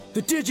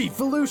The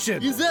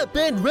Digivolution! Is that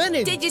band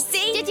running? Did you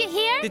see? Did you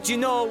hear? Did you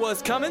know it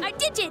was coming? Our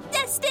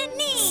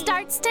Digi-Destiny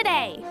Starts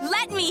today.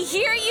 Let me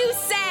hear you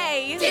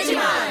say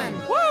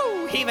Digimon!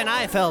 Woo! Even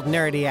I felt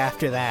nerdy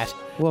after that.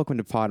 Welcome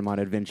to Podmon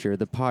Adventure,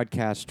 the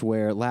podcast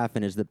where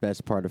laughing is the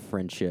best part of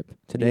friendship.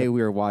 Today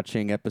we are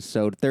watching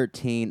episode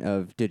 13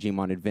 of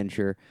Digimon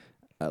Adventure,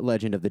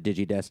 Legend of the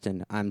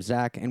Digi-Destined. I'm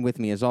Zach, and with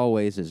me as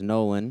always is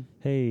Nolan.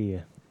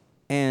 Hey.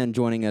 And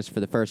joining us for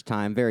the first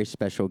time, very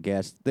special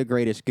guest, the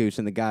greatest goose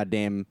in the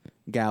goddamn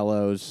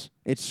gallows.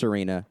 It's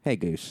Serena. Hey,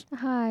 Goose.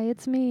 Hi,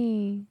 it's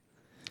me.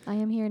 I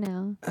am here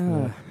now.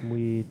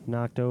 We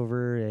knocked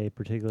over a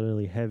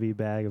particularly heavy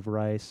bag of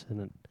rice,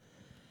 and it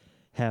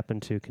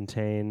happened to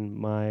contain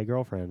my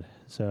girlfriend.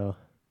 So,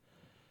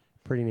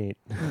 pretty neat.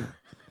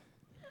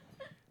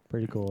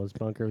 Pretty cool. His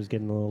bunker was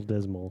getting a little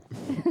dismal.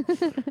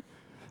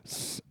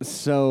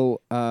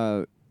 So,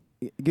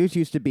 Goose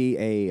used to be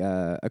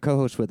a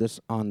co-host with us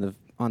on the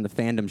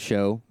fandom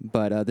show,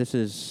 but this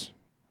is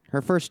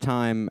her first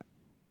time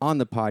on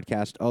the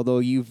podcast. Although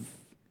you've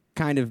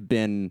kind of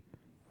been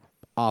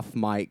off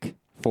mic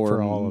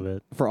for all of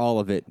it. For all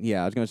of it,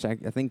 yeah. I was going to say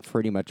I think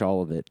pretty much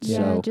all of it.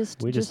 Yeah, so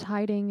just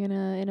hiding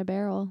in a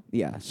barrel.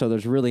 yeah. So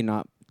there's really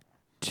not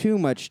too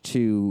much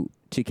to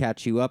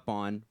catch you up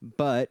on,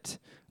 but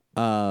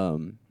as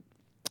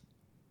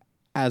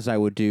I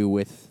would do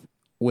with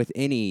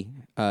any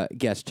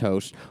guest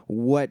host,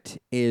 what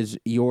is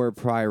your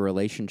prior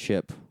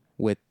relationship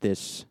with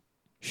this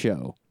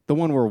show? The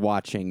one we're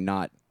watching,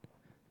 not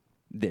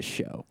this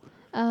show.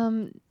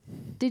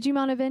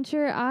 Digimon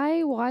Adventure,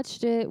 I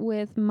watched it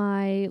with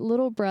my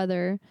little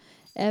brother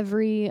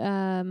every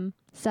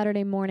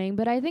Saturday morning,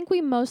 but I think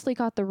we mostly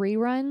caught the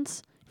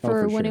reruns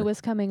for when it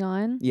was coming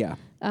on. Yeah.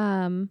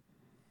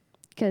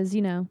 'Cause,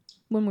 when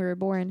we were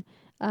born.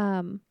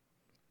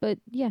 But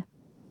yeah.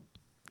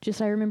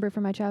 Just I remember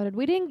from my childhood.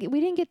 We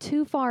didn't get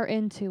too far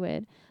into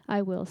it,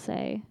 I will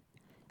say.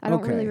 I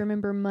don't really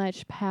remember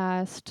much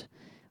past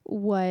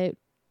what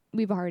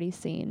we've already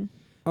seen.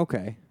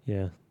 Okay.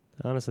 Yeah.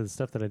 Honestly, the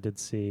stuff that I did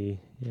see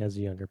as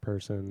a younger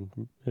person,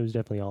 it was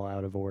definitely all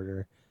out of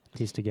order,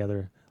 pieced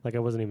together. Like, I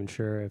wasn't even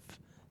sure if,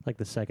 like,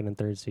 the second and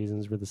third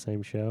seasons were the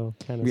same show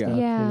kind of stuff.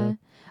 Yeah.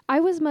 I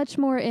was much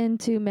more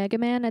into Mega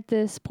Man at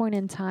this point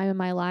in time in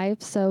my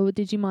life, so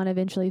Digimon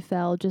eventually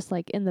fell just,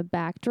 like, in the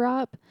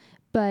backdrop.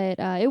 But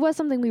it was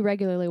something we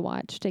regularly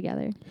watched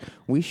together.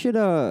 We should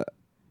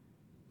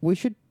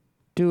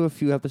do a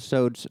few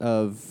episodes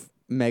of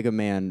Mega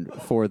Man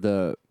for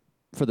the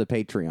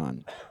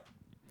Patreon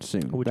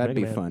soon. Which That'd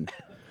Mega be Man? fun.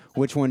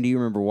 Which one do you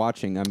remember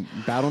watching?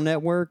 Battle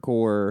Network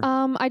or?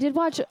 I did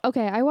watch.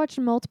 Okay, I watched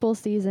multiple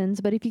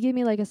seasons, but if you give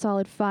me like a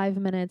solid 5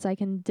 minutes, I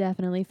can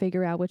definitely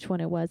figure out which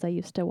one it was I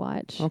used to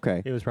watch.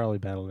 Okay. It was probably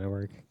Battle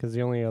Network, because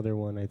the only other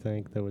one I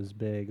think that was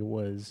big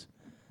was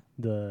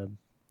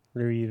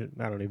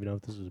I don't even know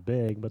if this was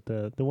big, but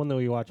the one that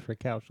we watched for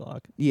Couch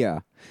Lock. Yeah,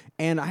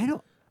 and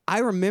I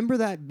remember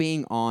that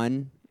being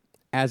on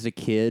as a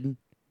kid,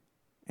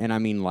 and I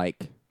mean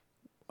like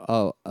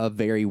a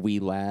very wee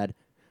lad.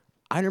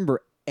 I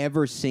remember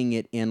ever seeing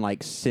it in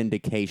like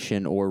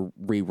syndication or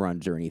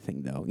reruns or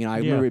anything though. I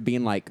remember it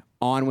being like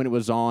on when it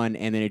was on,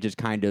 and then it just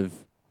kind of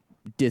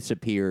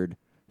disappeared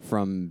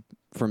from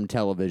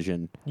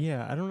television.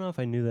 Yeah, I don't know if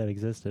I knew that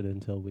existed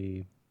until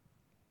we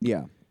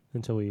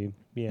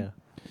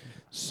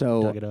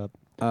So dug it up.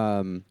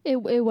 It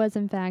was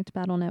in fact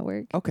Battle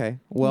Network. Okay.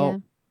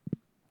 Well,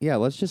 yeah.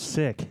 Let's just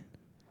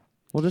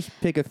We'll just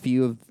pick a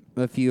few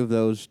of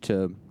those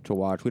to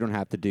watch. We don't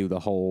have to do the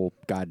whole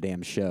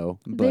goddamn show.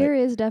 But There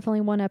is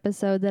definitely one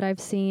episode that I've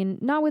seen,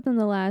 not within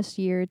the last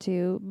year or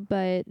two,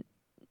 but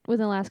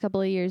within the last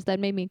couple of years, that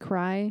made me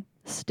cry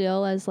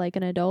still as like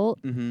an adult.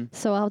 Mm-hmm.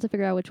 So I'll have to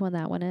figure out which one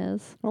that one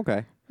is.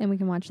 Okay. And we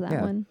can watch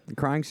that one.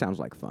 Crying sounds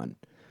like fun.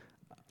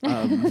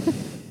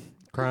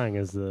 Crying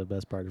is the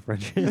best part of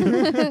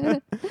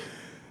friendship.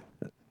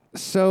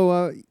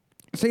 So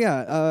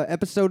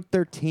episode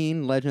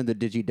 13, Legend of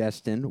the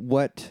Digi-Destined.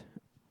 What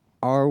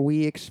are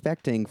we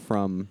expecting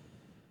from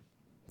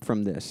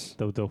this?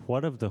 The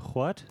what of the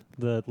what?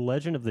 The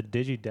Legend of the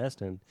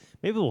Digi-Destined.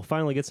 Maybe we'll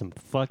finally get some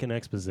fucking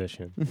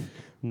exposition.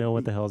 Know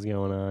what the hell's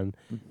going on.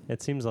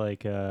 It seems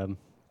like I'm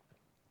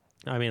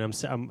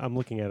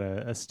looking at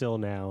a still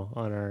now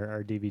on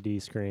our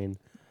DVD screen.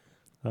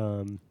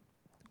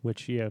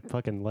 Which,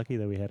 fucking lucky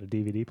that we had a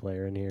DVD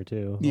player in here,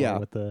 too. Yeah. Along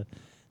with the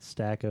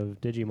stack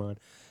of Digimon.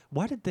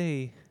 Why did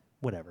they...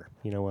 Whatever.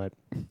 You know what?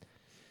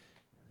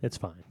 It's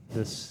fine.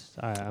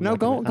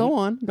 Go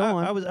on.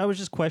 I was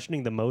just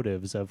questioning the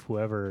motives of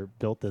whoever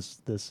built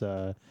this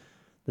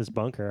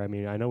bunker. I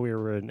mean, I know we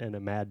were in a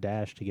mad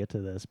dash to get to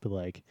this, but,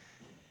 like,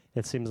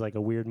 it seems like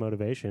a weird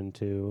motivation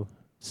to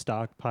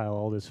stockpile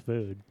all this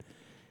food.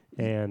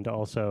 And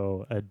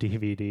also a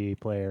DVD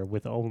player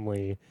with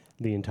only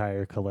the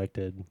entire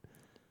collected...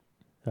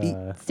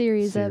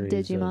 series of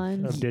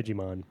Digimon. Of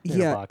Digimon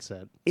in a box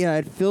set. Yeah,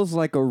 it feels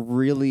like a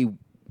really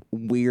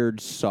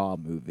weird Saw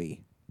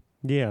movie.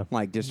 Yeah.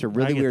 Like just a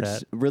really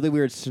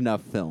weird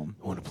snuff film.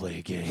 I want to play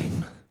a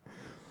game.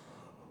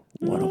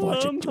 Want to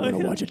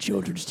watch a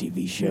children's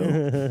TV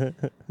show?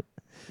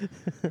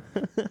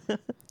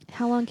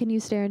 How long can you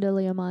stare into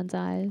Leomon's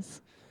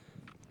eyes?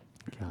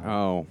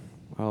 Oh,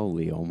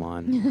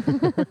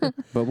 Leomon.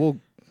 But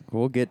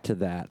we'll get to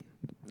that.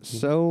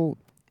 So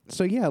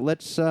yeah,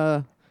 let's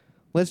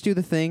do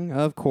the thing.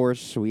 Of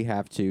course, we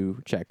have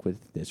to check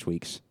with this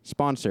week's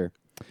sponsor.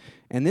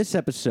 And this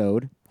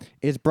episode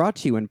is brought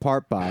to you in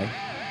part by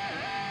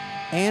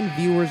and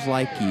viewers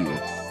like you.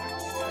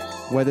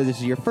 Whether this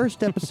is your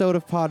first episode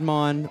of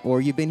Podmon,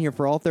 or you've been here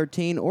for all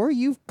 13, or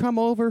you've come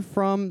over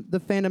from the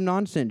Fandom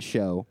Nonsense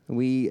show,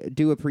 we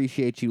do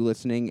appreciate you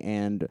listening,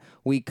 and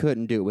we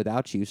couldn't do it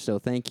without you, so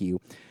thank you.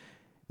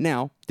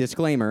 Now,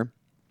 disclaimer,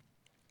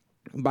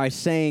 by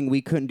saying we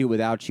couldn't do it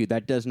without you,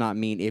 that does not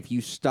mean if you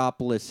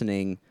stop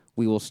listening,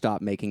 we will stop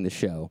making the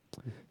show.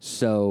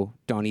 So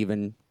don't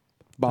even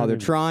bother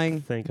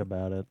trying. Think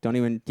about it. Don't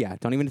even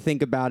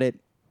think about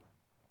it.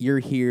 You're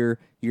here.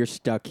 You're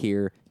stuck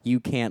here. You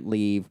can't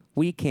leave.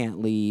 We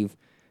can't leave.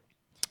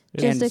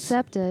 Just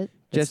accept it.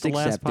 Just it's the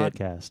last accept it.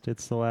 podcast.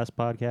 It's the last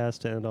podcast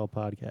to end all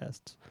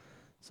podcasts.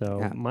 So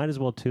Yeah. might as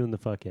well tune the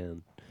fuck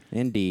in.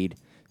 Indeed.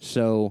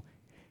 So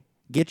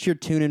get your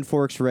tuning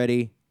forks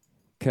ready,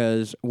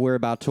 because we're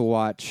about to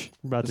watch.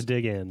 We're about to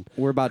dig in.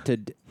 We're about to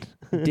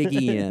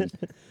diggy in.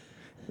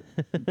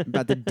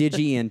 About to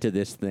digi into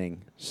this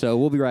thing. So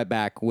we'll be right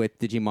back with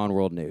Digimon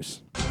World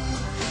News.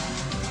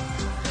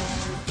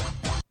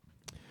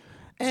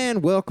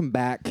 And welcome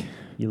back.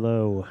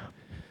 Hello.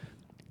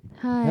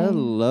 Hi.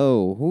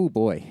 Hello. Oh,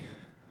 boy.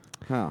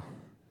 Oh.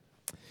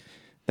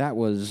 That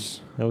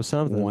was That was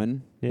something.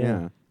 one.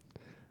 Yeah.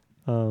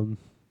 Um,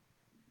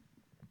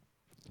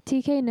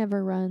 TK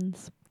never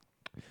runs.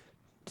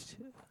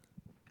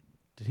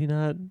 did he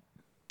not?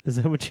 Is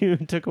that what you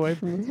took away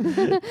from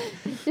this?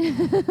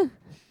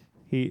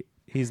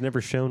 He's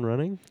never shown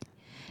running?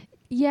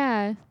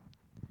 Yeah.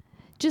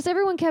 Just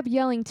everyone kept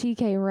yelling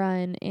TK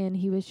run, and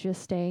he was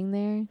just staying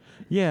there.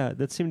 Yeah,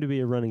 that seemed to be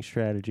a running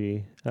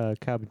strategy.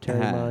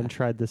 Kabuterimon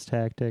tried this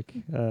tactic.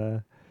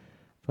 What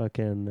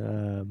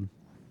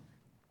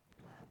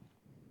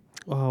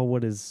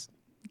is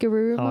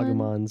Garurumon?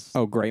 Agumon's?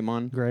 Oh,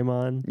 Greymon.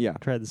 Greymon. Yeah.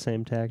 Tried the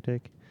same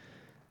tactic.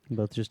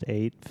 Both just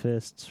ate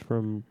fists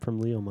from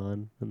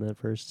Leomon in that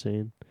first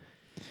scene.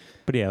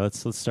 But yeah,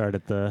 let's start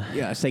at the.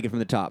 Yeah, let's take it from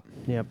the top.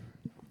 Yep.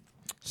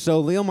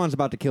 So Leomon's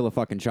about to kill a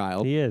fucking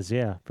child. He is,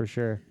 yeah, for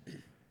sure.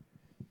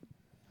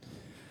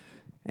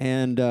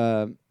 And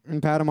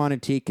Patamon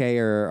and TK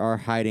are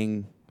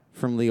hiding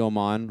from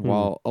Leomon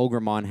while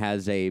Ogremon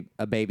has a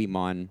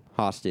Babymon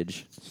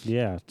hostage.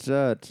 Yeah.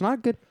 It's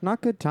not good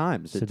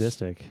times. It's-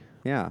 Sadistic.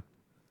 yeah.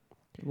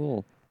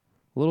 A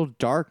little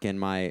dark in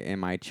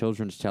my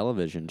children's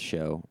television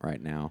show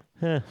right now.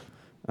 Huh.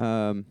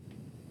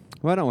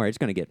 Well, don't worry, it's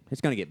gonna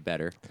get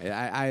better.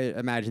 I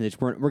imagine this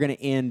we're gonna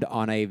end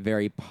on a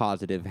very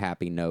positive,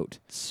 happy note.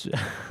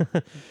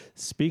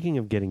 Speaking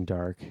of getting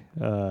dark,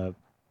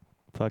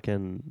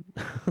 fucking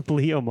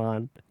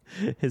Leomon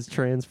is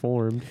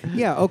transformed.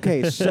 Yeah.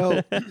 Okay.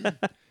 So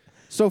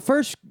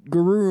first,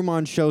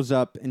 Garurumon shows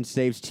up and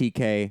saves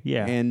TK.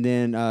 Yeah. And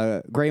then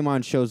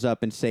Greymon shows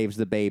up and saves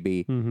the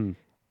baby. Mm-hmm.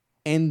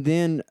 And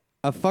then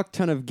a fuck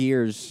ton of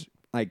gears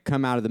like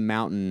come out of the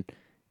mountain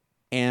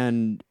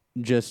and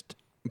just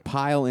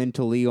pile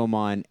into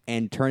Leomon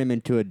and turn him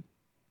into a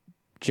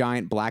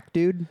giant black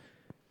dude.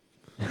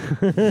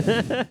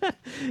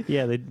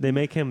 Yeah, they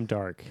make him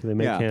dark. They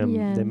make Yeah. him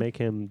Yeah. they make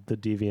him the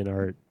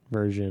DeviantArt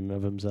version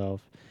of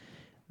himself.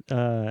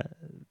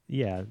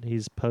 Yeah,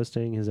 he's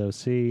posting his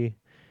OC,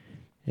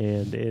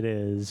 and it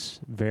is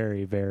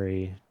very,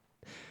 very.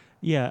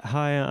 Yeah,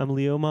 hi, I'm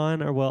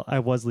Leomon, or well, I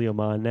was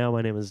Leomon. Now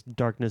my name is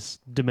Darkness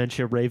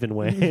Dementia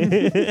Ravenway.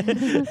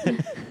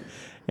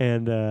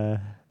 And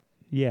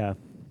yeah,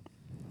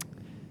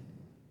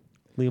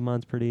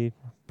 Leomon's pretty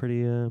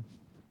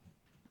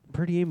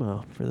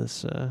emo for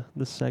this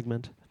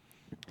segment.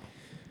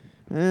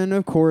 And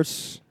of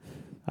course,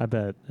 I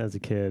bet as a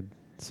kid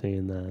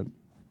seeing that,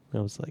 I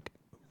was like,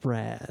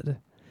 rad.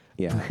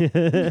 yeah,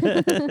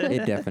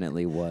 it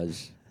definitely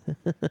was.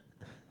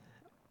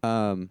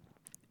 But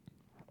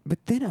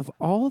then of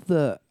all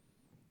the,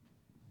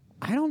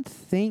 I don't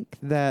think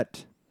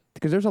that,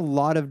 because there's a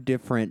lot of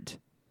different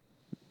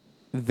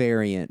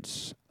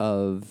variants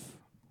of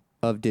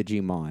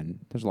Digimon.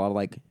 There's a lot of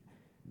like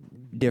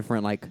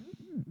different like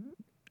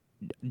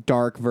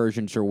dark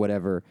versions or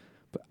whatever.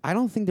 But I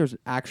don't think there's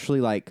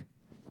actually like,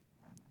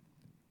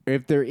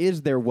 if there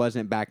is, there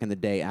wasn't back in the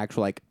day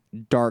actual like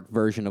dark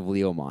version of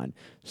Leomon.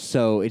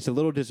 So it's a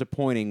little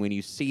disappointing when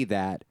you see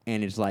that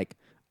and it's like,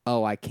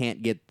 oh, I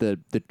can't get the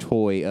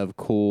toy of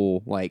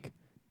cool like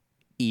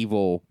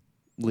evil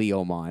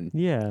Leomon.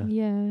 Yeah.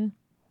 Yeah.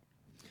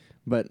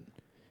 But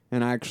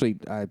and I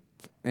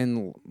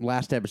in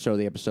last episode,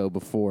 the episode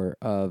before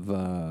of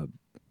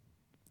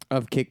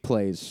Kick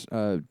Plays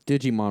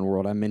Digimon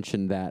World, I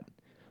mentioned that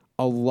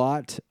a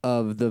lot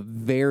of the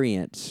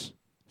variants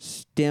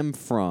stem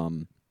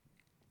from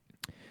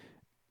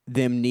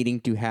them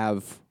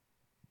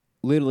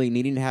literally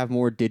needing to have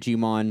more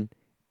Digimon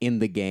in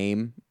the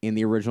game, in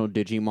the original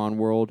Digimon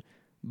world,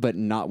 but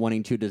not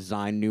wanting to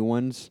design new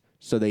ones.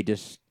 So they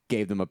just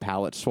gave them a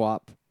palette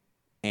swap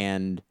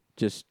and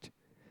just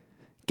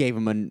gave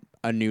them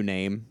a new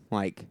name.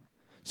 Like,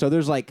 so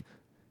there's like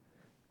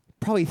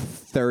probably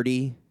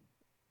 30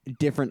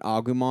 different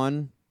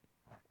Agumon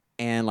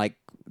and like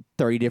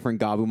 30 different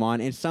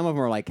Gabumon. And some of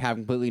them are like have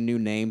completely new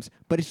names,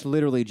 but it's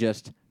literally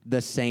just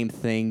the same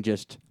thing.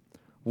 Just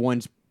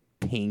one's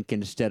pink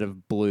instead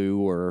of blue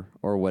or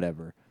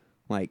whatever.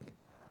 Like,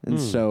 and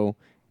so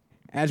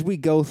as we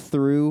go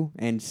through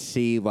and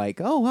see, like,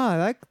 oh,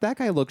 wow, that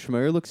guy looks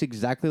familiar. Looks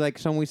exactly like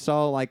someone we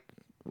saw, like,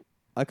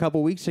 a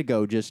couple weeks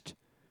ago, just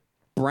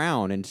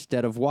brown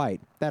instead of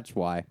white. That's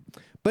why.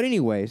 But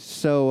anyway,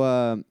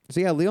 so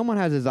yeah, Leomon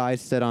has his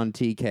eyes set on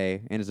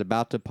TK and is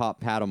about to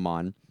pop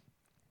Patamon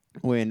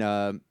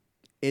when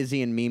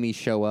Izzy and Mimi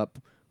show up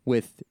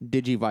with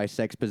Digivice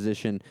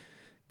exposition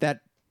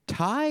that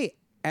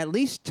at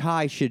least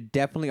Tai should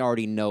definitely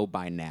already know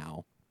by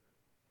now,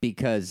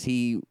 because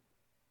he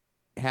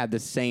had the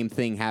same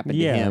thing happen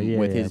to him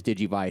with his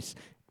Digivice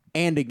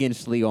and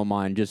against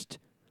Leomon just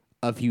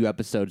a few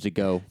episodes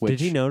ago. Which, did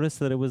he notice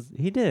that it was...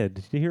 He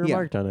did. He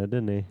remarked on it,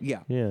 didn't he?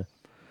 Yeah. Yeah.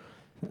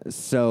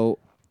 So,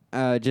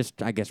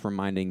 just, I guess,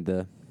 reminding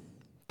the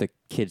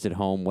kids at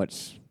home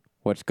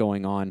what's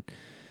going on.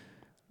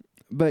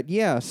 But,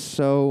 yeah,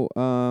 so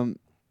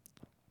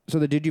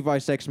the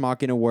Digivice Ex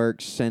Machina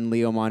works and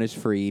Leomon is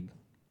freed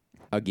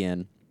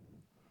again.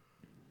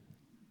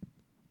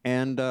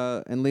 And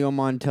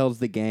Leomon tells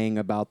the gang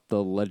about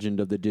the legend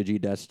of the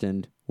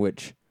Digidestined,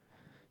 which,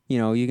 you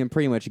know, you can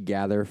pretty much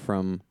gather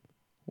from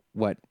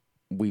what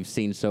we've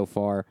seen so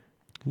far.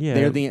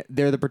 Yeah.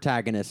 They're the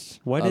protagonists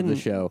of the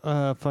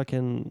show.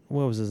 Fucking,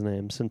 what was his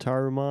name?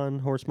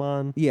 Centarumon?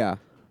 Horsemon? Yeah.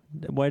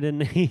 Why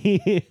didn't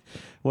he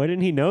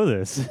know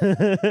this?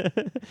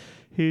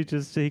 He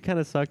kind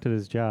of sucked at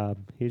his job.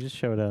 He just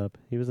showed up.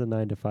 He was a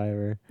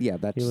 9-to-5er. Yeah,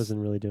 He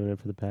wasn't really doing it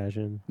for the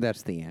passion.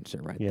 that's the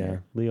answer right Yeah.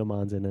 there.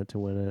 Leomon's in it to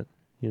win it,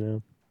 you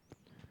know?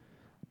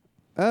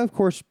 Of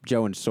course,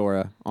 Joe and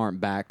Sora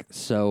aren't back,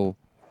 so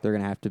they're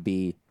going to have to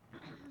be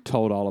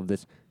told all of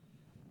this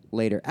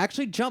later.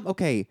 Actually,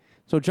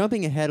 so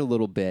jumping ahead a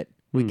little bit,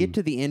 we get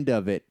to the end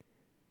of it,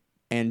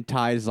 and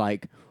Ty's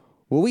like,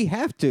 well, we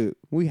have to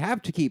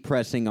keep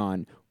pressing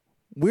on.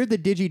 We're the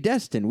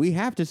Digidestined. We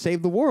have to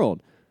save the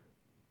world.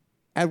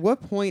 At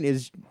what point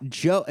is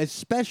Joe,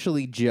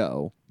 especially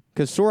Joe,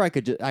 because Sora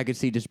I could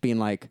see just being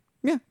like,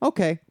 yeah,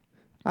 okay,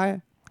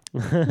 I'm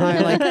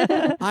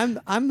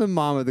the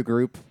mom of the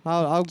group.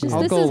 I'll Just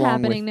I'll this go is along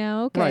happening with,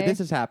 now. Okay. Right, this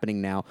is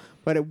happening now.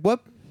 But at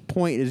what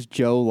point is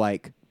Joe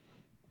like,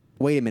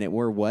 wait a minute,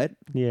 we're what?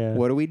 Yeah.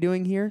 What are we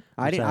doing here?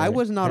 I sorry.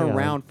 was not Hang on.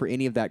 around for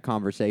any of that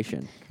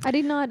conversation. I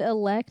did not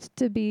elect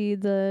to be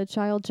the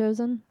child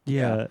chosen.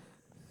 Yeah.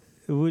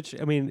 Which,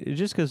 I mean, it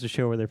just goes to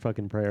show where their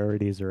fucking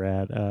priorities are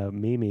at.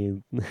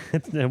 Mimi,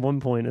 at one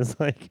point, is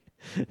like,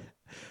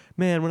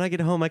 man, when I get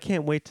home, I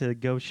can't wait to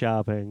go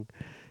shopping.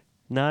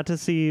 Not to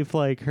see if,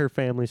 like, her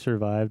family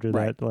survived or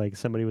Right. that, like,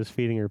 somebody was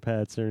feeding her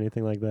pets or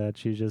anything like that.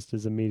 She just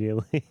is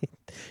immediately...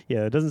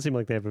 Yeah, it doesn't seem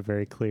like they have a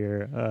very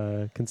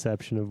clear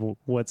conception of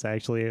what's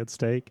actually at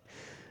stake.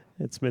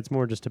 It's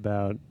more just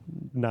about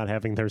not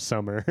having their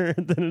summer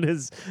than it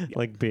is,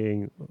 like,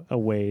 being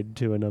awayed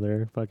to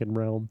another fucking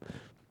realm.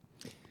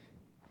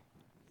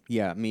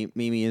 Yeah,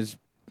 Mimi is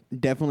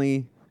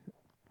definitely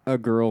a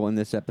girl in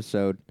this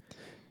episode.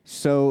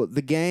 So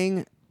the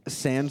gang,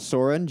 Sans,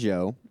 Sora, and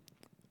Joe,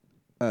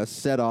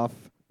 set off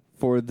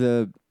for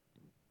the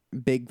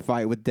big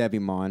fight with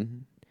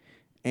Devimon.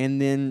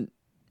 And then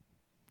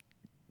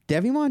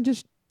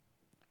Devimon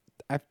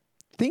I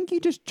think he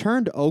just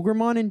turned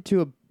Ogremon into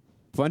a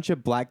bunch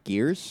of black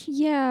gears.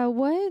 Yeah,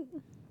 what?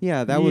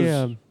 Yeah, that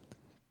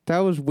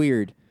was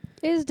weird.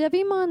 Is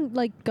Devimon,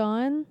 like,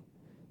 gone?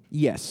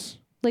 Yes.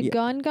 Like,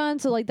 Yeah. gone?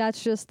 So, like,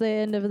 that's just the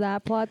end of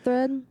that plot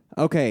thread?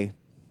 Okay.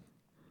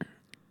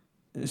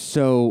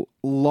 So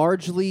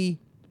largely,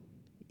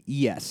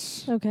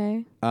 yes.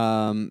 Okay.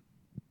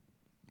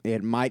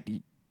 It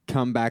might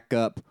come back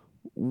up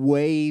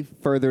way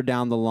further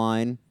down the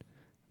line,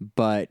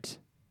 but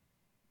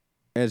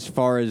as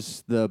far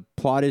as the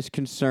plot is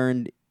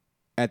concerned,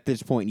 at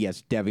this point,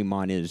 yes,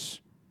 Devimon is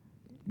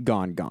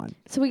gone.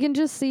 So we can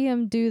just see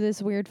him do this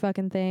weird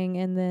fucking thing,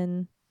 and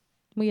then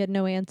we had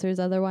no answers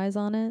otherwise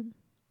on it?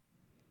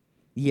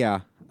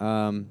 Yeah.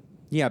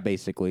 Yeah,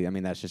 basically. I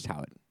mean, that's just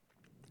how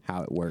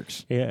it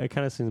works. Yeah, it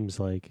kind of seems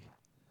like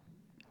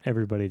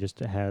everybody just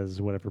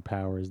has whatever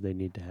powers they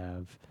need to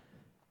have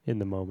in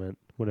the moment.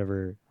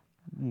 Whatever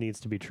needs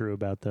to be true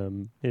about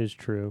them is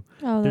true.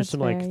 Oh, There's that's some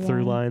fair, like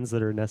through yeah. lines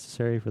that are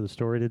necessary for the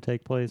story to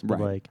take place, but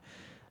Right. like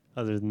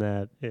other than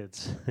that,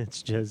 it's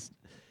just,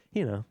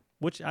 you know,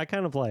 which I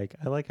kind of like.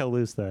 I like how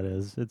loose that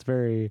is. It's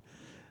very,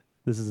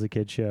 this is a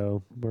kid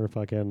show. We're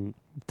fucking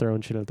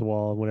throwing shit at the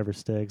wall and whatever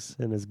sticks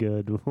and is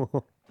good,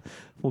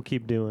 we'll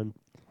keep doing.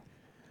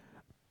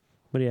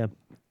 But yeah.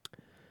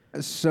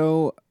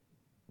 So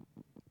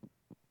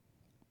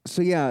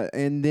yeah,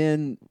 and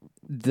then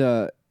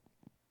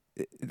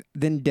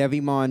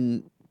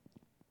Devimon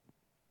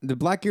the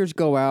Black Gears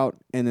go out,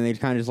 and then they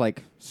kind of just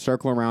like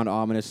circle around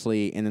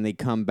ominously, and then they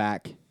come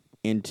back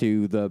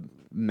into the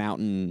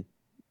mountain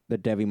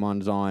that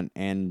Devimon's on,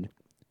 and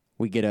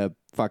we get a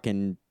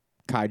fucking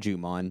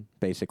Kaijumon,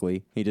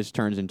 basically. He just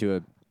turns into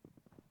a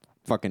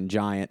fucking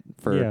giant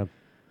for,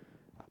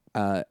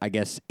 I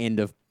guess, end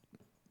of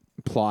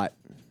plot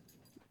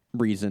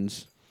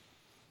reasons.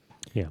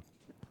 Yeah.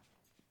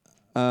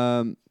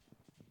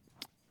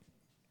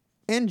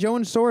 And Joe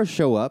and Sora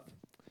show up,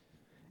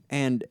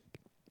 and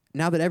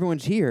now that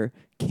everyone's here,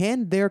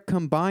 can their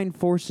combined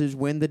forces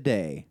win the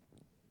day?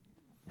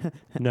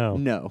 No.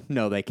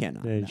 No, they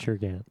cannot. They no. sure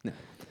can't.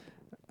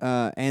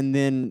 And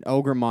then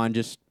Ogremon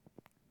just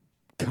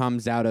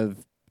comes out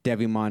of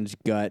Devimon's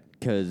gut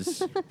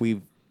because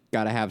we've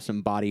got to have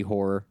some body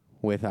horror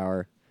with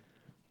our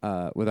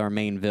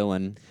main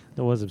villain.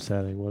 It was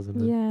upsetting,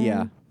 wasn't it? Yeah.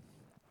 Yeah.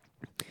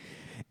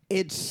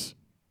 It's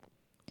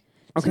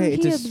So okay.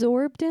 he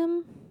absorbed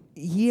him.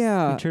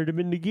 Yeah. He turned him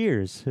into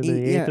gears, and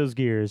then he Yeah. ate those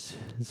gears.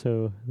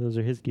 So those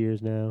are his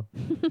gears now.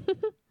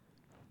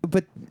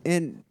 But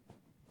then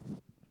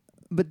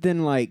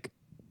like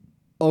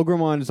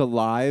Ogremon's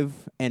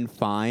alive and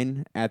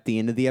fine at the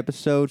end of the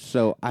episode,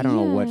 so I don't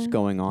know what's Yeah.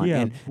 going on.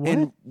 Yeah,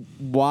 And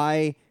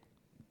why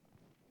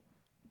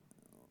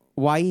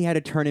he had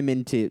to turn him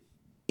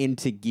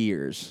into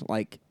gears,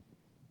 like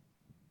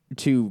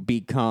to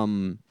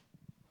become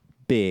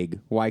big.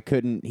 Why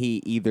couldn't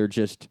he either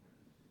just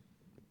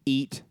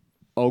eat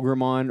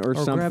Ogremon or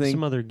something? grab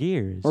some other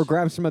gears. Or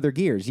grab some other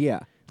gears,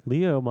 yeah.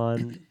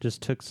 Leomon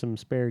just took some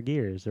spare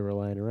gears that were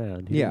lying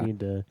around. He Yeah. didn't need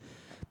to.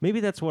 Maybe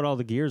that's what all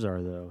the gears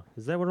are, though.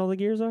 Is that what all the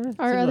gears are? Our Seems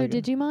other like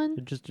it.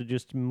 Digimon.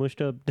 Just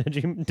mushed up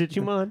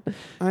Digimon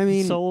I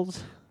mean,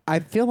 souls. I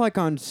feel like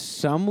on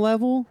some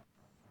level,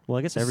 Well,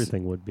 I guess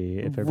everything would be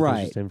if everything's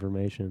Right. just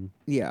information.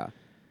 yeah.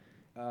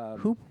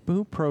 Who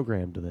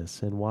programmed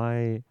this, and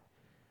why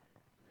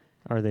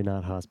are they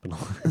not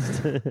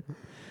hospitalized?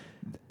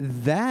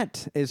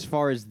 That, as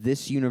far as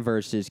this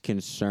universe is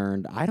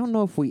concerned, I don't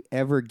know if we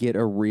ever get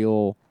a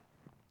real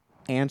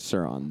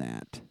answer on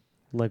that.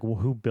 Like,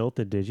 who built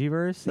the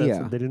Digiverse?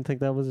 Yeah. They didn't think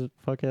that was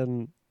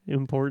fucking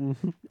important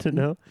to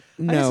know?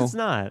 I guess No. it's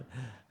not.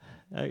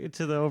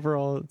 To the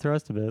overall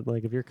thrust of it,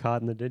 like, if you're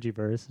caught in the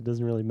Digiverse, it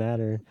doesn't really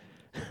matter.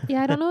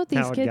 Yeah, I don't know if these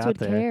How it kids got would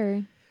there.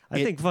 care.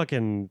 I think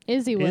fucking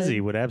Izzy would.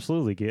 Izzy would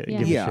absolutely give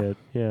Yeah. a Yeah. shit.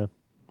 Yeah.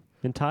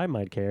 And Ty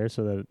might care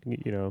so that,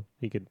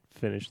 he could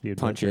finish the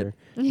Punch it.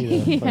 adventure.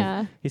 You know,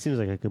 Yeah. he seems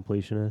like a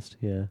completionist.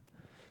 Yeah.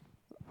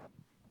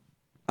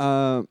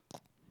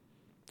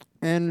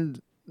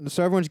 And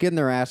so everyone's getting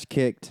their ass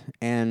kicked,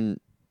 and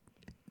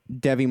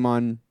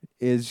Devimon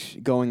is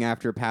going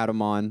after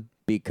Patamon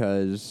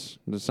because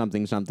the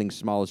something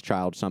smallest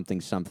child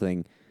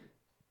something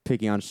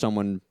picking on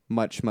someone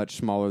much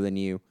smaller than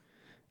you,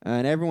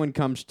 and everyone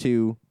comes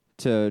to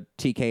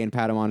TK and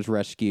Patamon's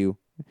rescue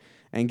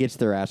and gets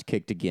their ass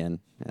kicked again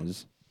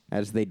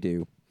as they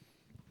do.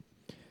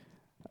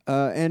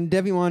 And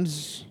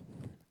Devimon's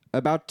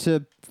about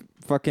to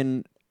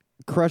fucking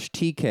crush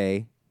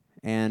TK,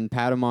 and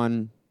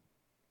Patamon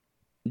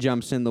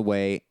jumps in the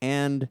way,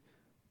 and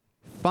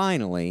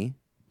finally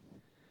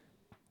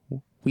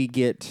we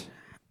get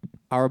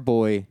our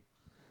boy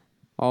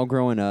all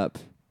growing up.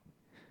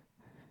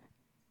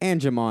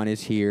 Angemon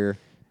is here.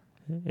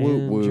 Whoop,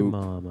 And whoop. your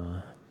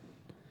mama.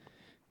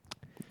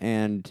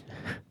 And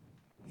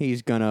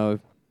he's gonna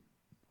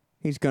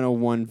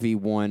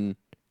 1v1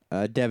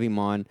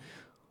 Devimon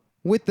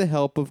with the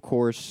help, of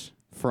course,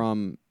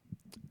 from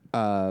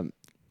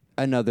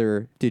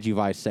another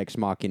Digivice Ex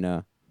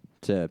Machina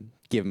to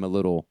give him a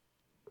little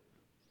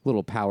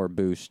power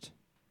boost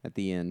at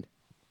the end.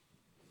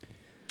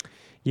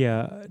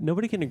 Yeah,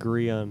 nobody can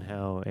agree on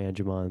how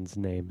Angemon's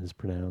name is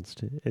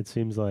pronounced. It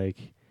seems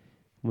like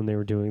when they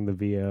were doing the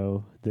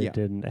VO, they Yeah.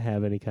 didn't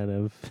have any kind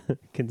of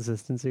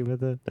consistency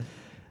with it.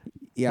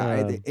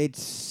 Yeah, Um, it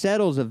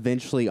settles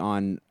eventually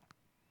on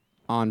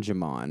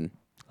Angemon,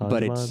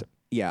 but it's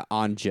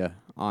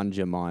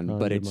Angemon,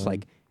 but it's Angemon.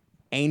 like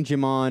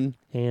Angemon,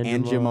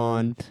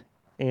 Angemon.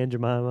 Aunt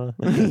Jemima.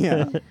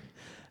 Yeah.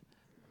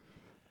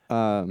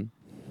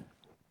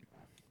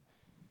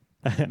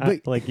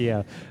 But- Like,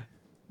 yeah.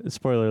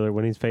 Spoiler alert,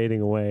 when he's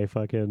fading away,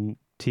 fucking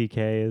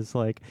TK is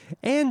like,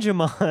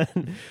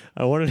 Angemon.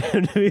 I wanted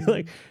him to be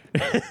like,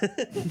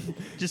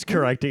 just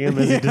correcting him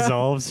as he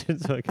dissolves.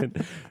 It's fucking,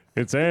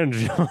 it's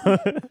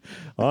Angemon.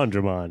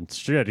 Angemon.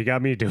 Shit, you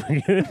got me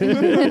doing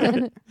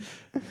it.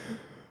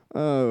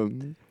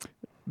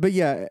 But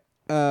yeah,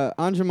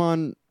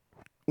 Angemon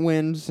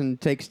wins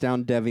and takes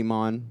down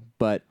Devimon,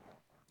 but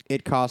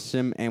it costs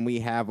him, and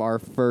we have our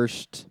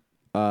first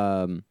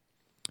Protagodeath.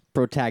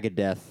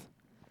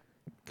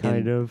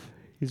 Kind of.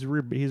 He's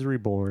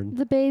reborn.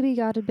 The baby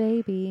got a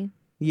baby.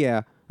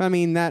 Yeah, I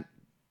mean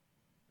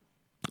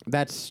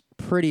that's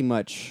pretty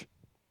much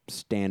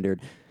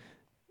standard.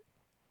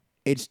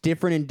 It's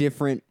different in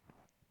different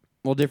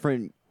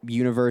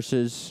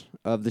universes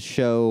of the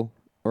show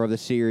or of the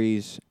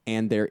series,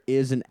 and there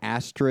is an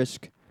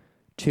asterisk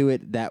to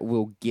it that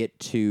we'll get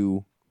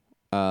to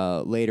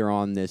later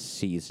on this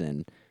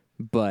season.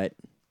 but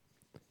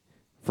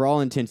for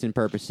all intents and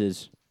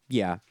purposes,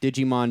 yeah,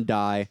 Digimon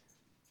die.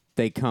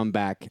 They come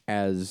back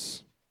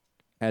as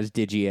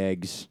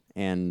Digi-Eggs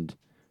and,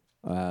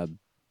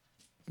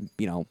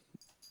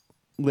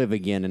 live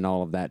again and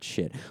all of that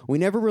shit. We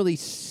never really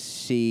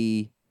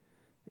see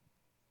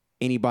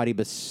anybody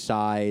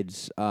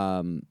besides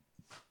our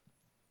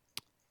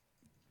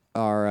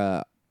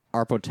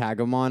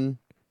Protagamon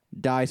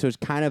die, so it's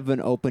kind of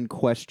an open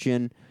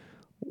question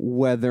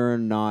whether or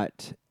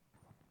not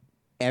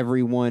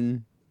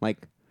everyone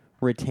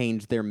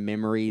retains their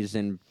memories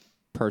and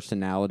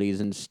personalities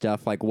and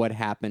stuff. Like, what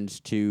happens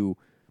to...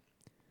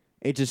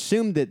 It's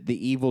assumed that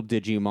the evil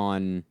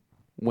Digimon,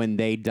 when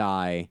they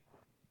die,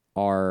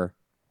 are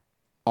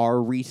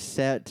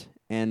reset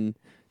and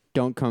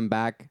don't come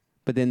back.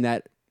 But then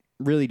that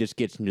really just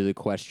gets into the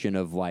question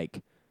of,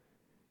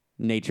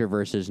 nature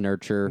versus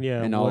nurture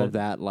and all of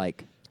that.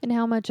 And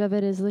how much of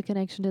it is the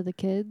connection to the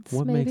kids?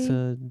 What maybe? makes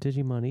a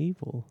Digimon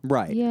evil?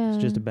 Right. Yeah.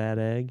 It's just a bad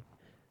egg.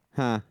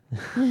 Huh.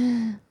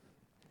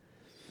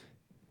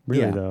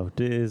 Really Yeah. though,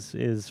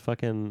 is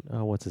fucking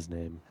what's his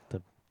name?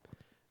 The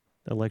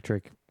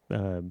electric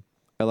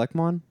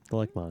Elecmon?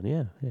 Elecmon.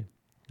 Yeah,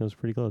 that was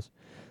pretty close.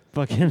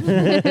 Fucking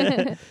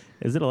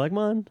is it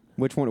Elecmon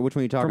Which one are you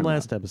talking from about?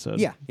 last episode?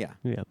 Yeah.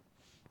 Yeah.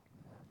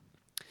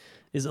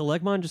 Is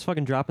Elecmon just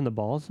fucking dropping the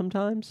ball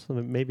sometimes? I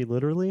mean, maybe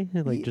literally,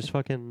 just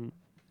fucking.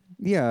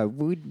 Yeah,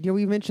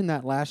 we mentioned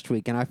that last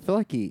week, and I feel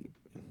like he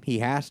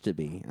has to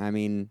be. I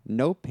mean,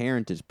 no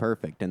parent is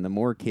perfect, and the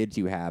more kids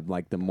you have,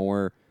 the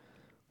more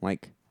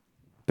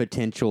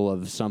potential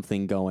of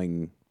something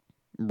going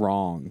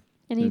wrong.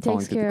 And he falling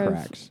takes through the care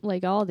cracks.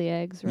 of all the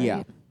eggs, right?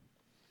 Yeah.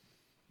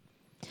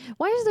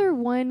 Why is there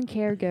one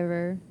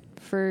caregiver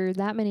for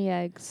that many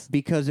eggs?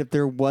 Because if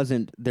there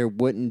wasn't, there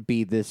wouldn't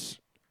be this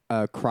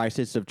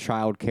crisis of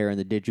childcare in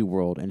the Digi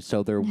world, and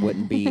so there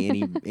wouldn't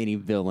be any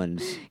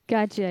villains.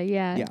 Gotcha.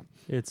 Yeah. Yeah.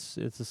 It's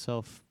a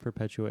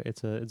self-perpetuate.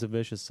 It's a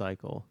vicious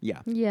cycle.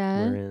 Yeah.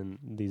 Yeah. Wherein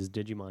these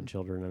Digimon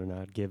children are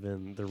not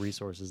given the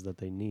resources that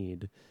they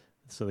need,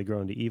 so they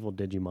grow into evil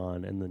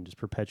Digimon and then just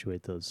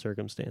perpetuate those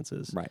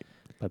circumstances Right.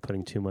 by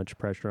putting too much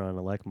pressure on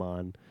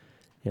Elecmon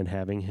and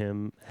having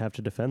him have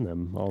to defend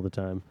them all the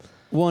time.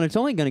 Well, and it's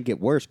only going to get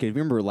worse, because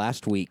remember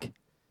last week,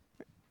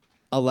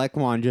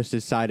 Elecmon just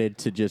decided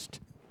to just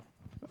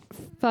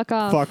Fuck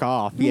off. fuck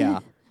off. Yeah.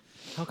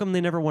 How come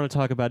they never want to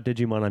talk about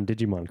Digimon on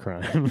Digimon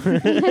Crime?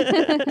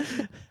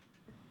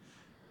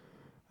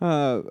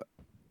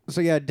 So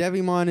yeah,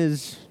 Devimon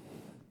is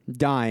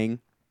dying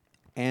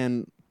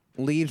and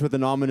leaves with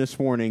an ominous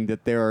warning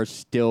that there are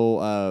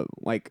still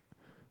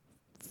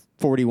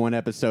 41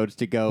 episodes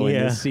to go in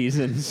Yeah. this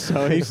season.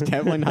 So he's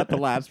definitely not the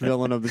last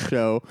villain of the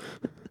show.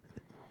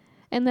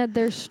 And that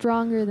they're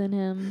stronger than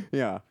him.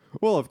 Yeah.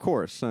 Well, of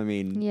course. I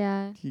mean,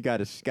 Yeah. you got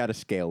to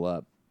scale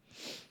up.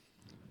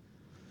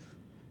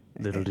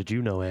 Little did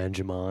you know,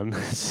 Angemon.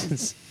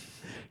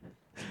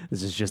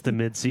 This is just the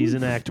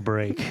mid-season act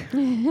break.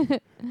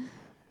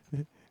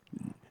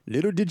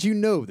 Little did you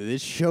know that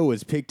this show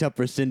is picked up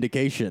for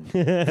syndication.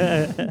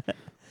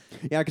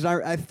 Yeah, because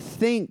I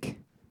think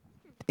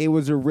it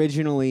was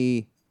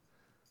originally,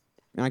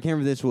 and I can't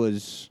remember if this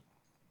was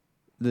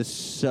the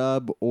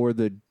sub or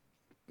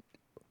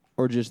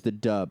just the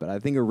dub, but I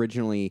think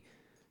originally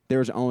there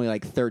was only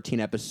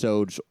 13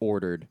 episodes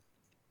ordered,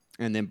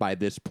 and then by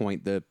this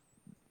point the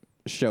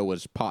show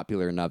was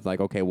popular enough.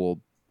 Okay, we'll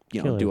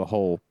do a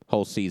whole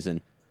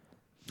season.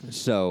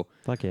 So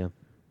Fuck yeah.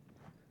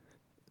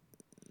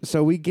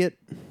 So we get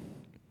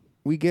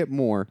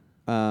more.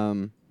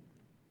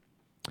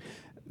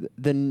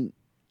 Then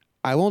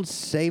I won't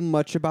say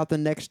much about the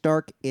next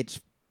arc. It's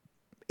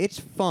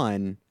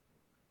fun,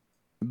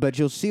 but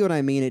you'll see what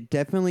I mean. It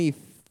definitely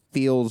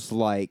feels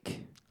like,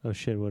 Oh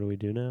shit, what do we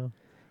do now?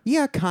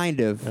 yeah, kind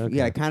of. Okay.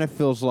 Yeah, it kind of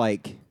feels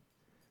like,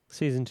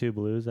 Season 2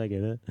 blues, I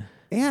get it.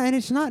 yeah, and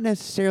it's not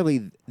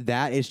necessarily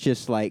that. It's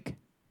just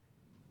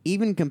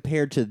even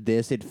compared to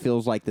this, it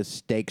feels like the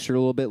stakes are a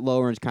little bit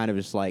lower, and it's kind of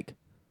just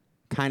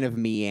kind of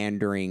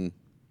meandering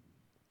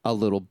a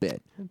little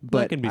bit. But But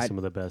that can be I- some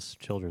of the best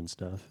children's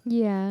stuff.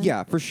 Yeah.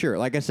 Yeah, for sure.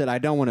 Like I said, I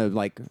don't want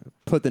to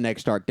put the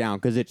next arc down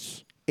because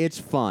it's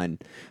fun,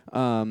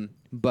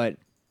 but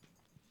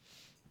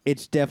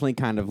it's definitely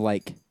kind of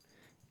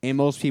in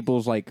most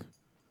people's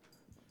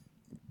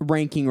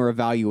ranking or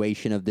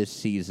evaluation of this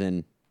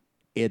season,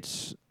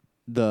 it's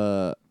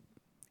the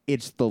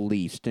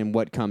least, and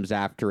what comes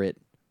after it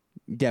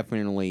you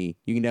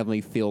can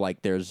definitely feel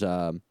like there's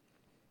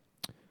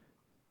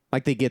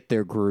they get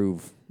their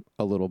groove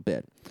a little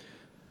bit.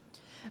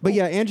 But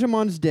yeah,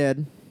 Angemon's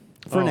dead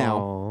for now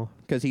Aw.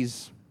 because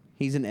he's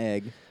an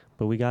egg.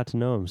 But we got to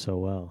know him so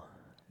well.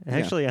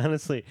 Actually,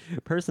 honestly,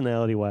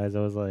 personality-wise, I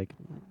was like,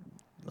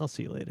 I'll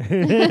see you later.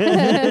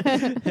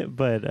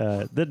 But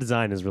the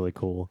design is really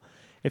cool.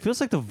 It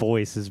feels like the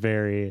voice is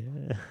very...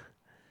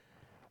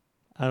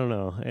 I don't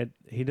know.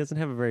 He doesn't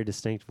have a very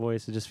distinct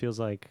voice. It just feels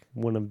like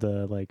one of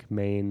the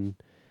main...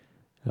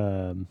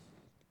 the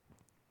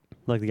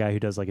guy who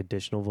does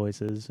additional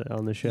voices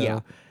on the show Yeah.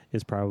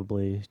 is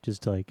probably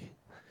just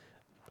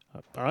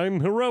I'm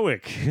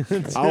heroic.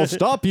 I'll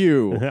stop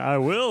you. I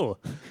will.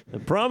 I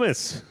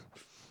promise.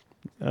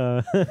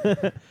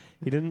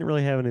 He didn't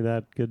really have any of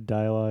that good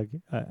dialogue.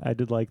 I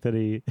did like that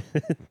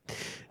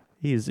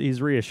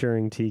he's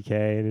reassuring TK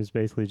and he's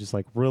basically just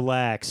like,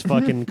 relax,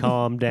 fucking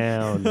calm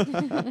down.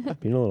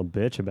 Being a little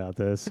bitch about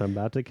this. I'm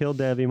about to kill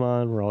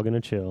Devimon. We're all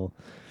gonna chill.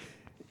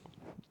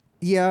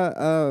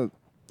 Yeah,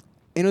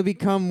 it'll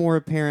become more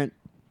apparent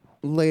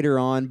later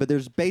on, but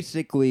there's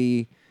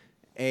basically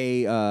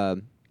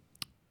there's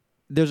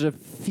a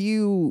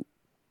few,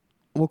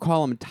 we'll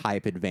call them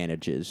type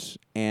advantages,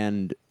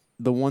 and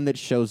the one that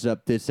shows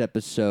up this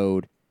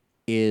episode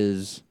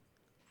is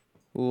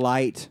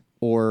light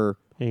or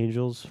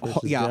Angels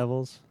versus yeah.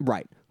 devils.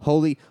 right.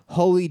 Holy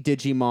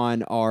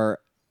Digimon are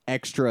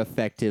extra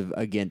effective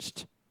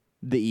against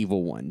the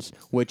evil ones,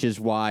 which is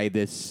why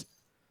this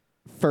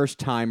first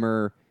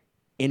timer,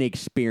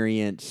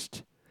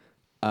 inexperienced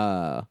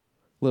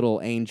little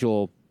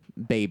angel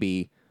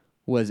baby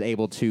was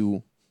able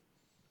to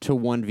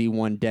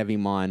 1v1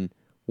 Devimon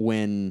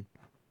when,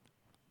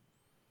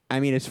 I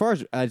mean, as far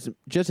as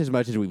just as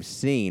much as we've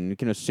seen, you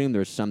can assume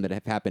there's some that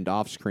have happened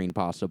off screen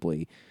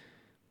possibly.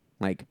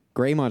 Like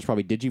Greymon's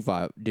probably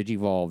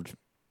digivolved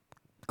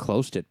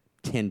close to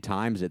 10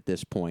 times at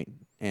this point.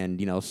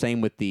 And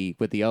same with the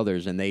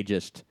others, and they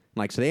just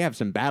so they have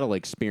some battle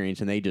experience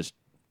and they just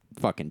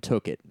fucking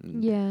took it.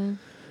 Yeah.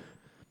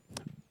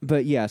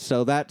 But yeah,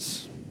 so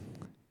that's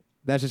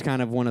just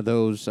kind of one of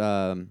those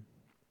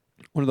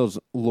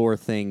lore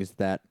things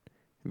that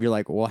you're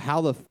like, well,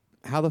 how the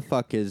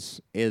fuck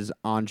is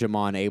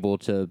Angemon able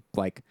to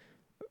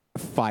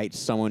fight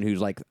someone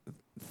who's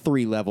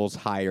 3 levels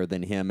higher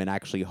than him and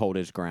actually hold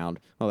his ground?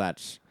 Well,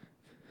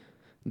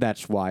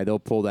 that's why they'll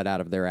pull that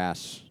out of their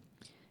ass.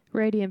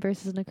 Radiant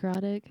versus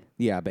necrotic.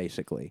 Yeah,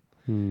 basically.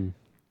 Hmm.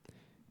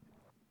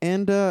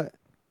 And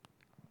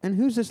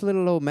who's this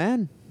little old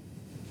man?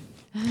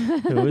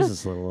 Who is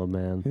this little old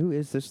man? Who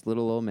is this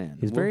little old man?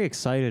 He's very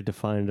excited to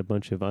find a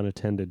bunch of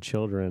unattended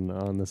children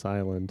on this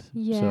island.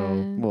 Yeah.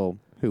 Well,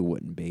 who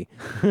wouldn't be?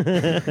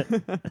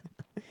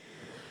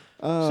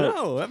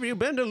 So, have you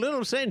been to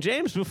Little St.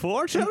 James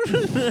before,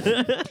 children?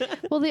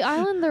 Well, the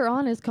island they're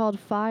on is called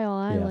File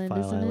Island, File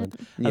isn't Island.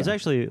 it? I was Yeah.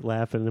 actually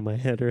laughing in my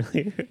head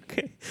earlier.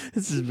 Okay,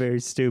 this is very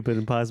stupid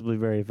and possibly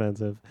very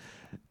offensive,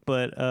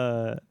 but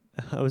I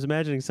was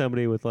imagining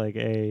somebody with a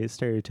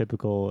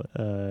stereotypical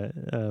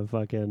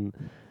fucking.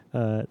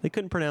 They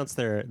couldn't pronounce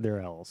their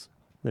L's.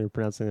 They were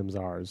pronouncing them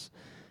Zars.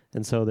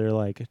 And so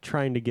they're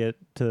trying to get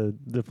to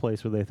the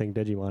place where they think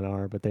Digimon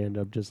are, but they end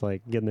up just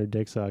getting their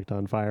dick sucked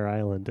on Fire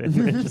Island. And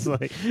they're just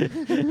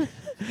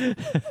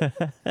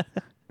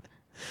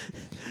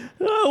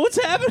oh,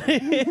 what's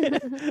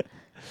happening?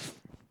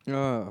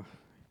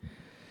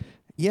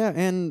 Yeah,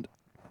 and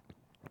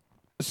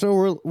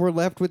so we're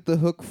left with the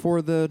hook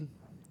for the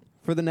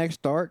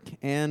next arc,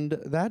 and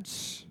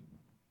that's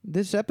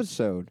this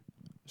episode.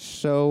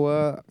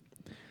 So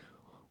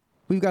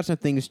we've got some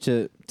things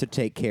to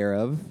take care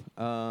of.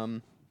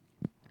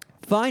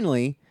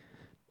 Finally,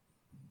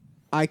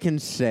 I can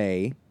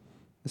say,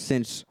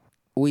 since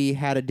we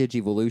had a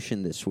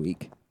Digivolution this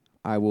week,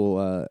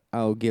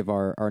 I'll give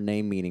our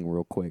name meaning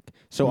real quick.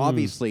 So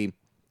obviously,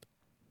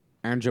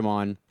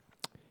 Angemon,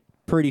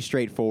 pretty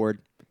straightforward.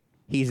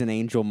 He's an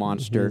angel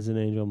monster. He's an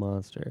angel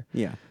monster.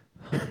 Yeah.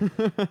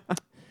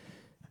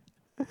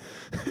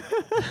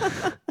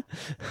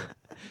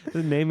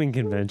 The naming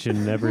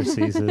convention never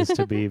ceases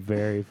to be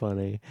very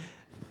funny.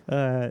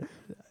 I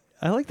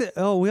like that.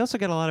 Oh, we also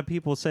got a lot of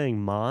people saying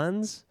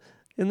Mons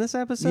in this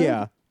episode.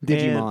 Yeah,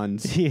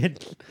 Digimons.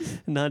 And,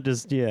 not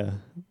just the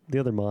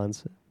other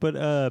Mons, but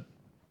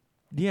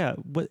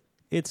but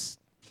it's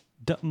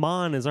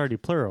Mon is already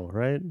plural,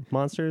 right?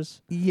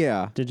 Monsters.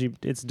 Yeah.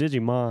 It's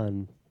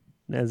Digimon.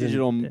 As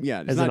Digital. in,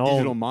 Yeah. It's as not in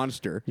digital all,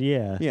 monster.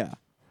 Yeah. Yeah.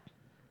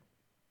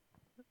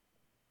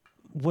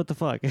 What the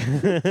fuck?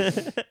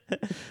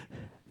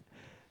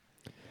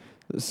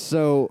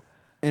 So,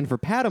 and for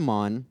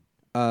Patamon,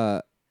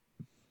 pata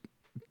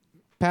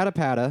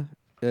pata,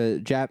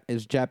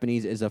 is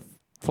Japanese, is a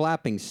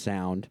flapping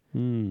sound,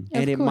 Mm.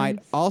 and Of it might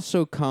course.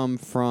 also come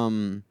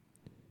from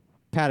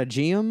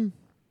patagium,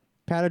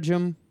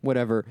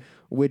 whatever,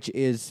 which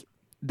is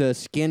the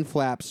skin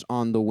flaps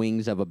on the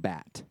wings of a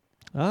bat.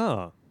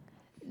 Oh,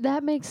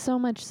 That makes so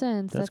much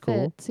sense. That's that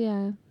cool. fits,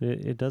 yeah.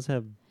 it does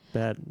have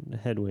bat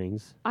head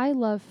wings. I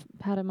love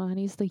Patamon.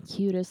 He's the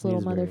cutest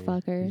little He's very-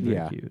 motherfucker. he's very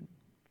Yeah. cute.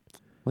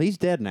 Well, he's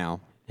dead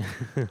now.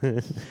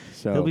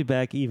 So He'll be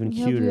back even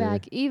He'll cuter. be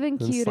back even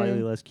then slightly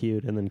cuter. less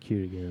cute, and then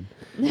cute again.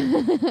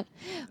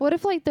 What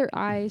if their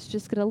eyes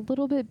just get a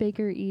little bit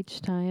bigger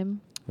each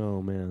time?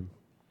 Oh man,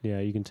 yeah,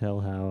 you can tell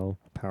how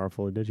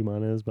powerful a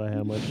Digimon is by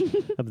how much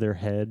of their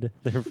head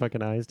their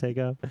fucking eyes take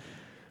up.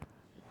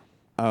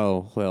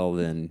 Oh, well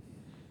then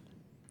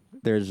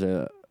there's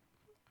a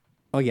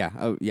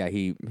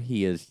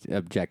he is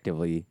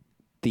objectively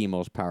the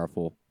most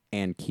powerful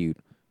and cute,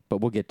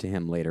 but we'll get to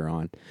him later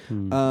on.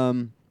 Hmm.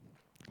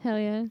 Hell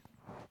yeah.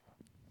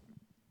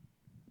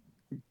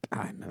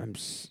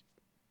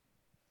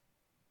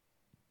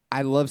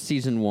 I love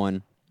season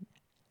 1.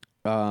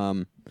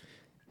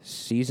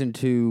 Season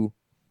 2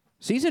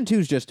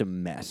 is just a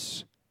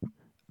mess.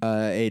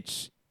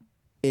 It's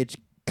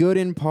good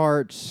in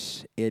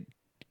parts,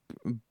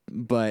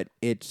 but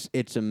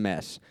it's a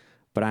mess.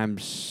 But I'm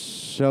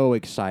so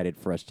excited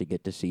for us to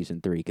get to season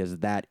 3 because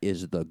that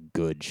is the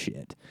good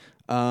shit.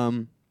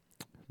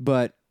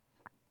 But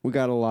we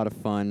got a lot of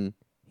fun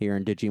here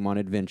in Digimon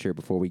Adventure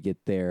before we get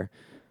there.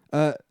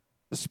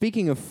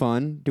 Speaking of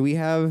fun, do we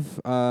have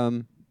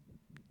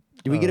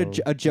we get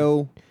a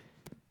Joe?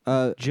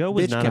 Joe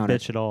was bitch not counter? a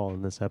bitch at all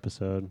in this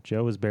episode.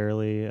 Joe was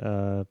barely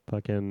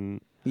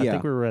fucking. I Yeah.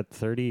 think we were at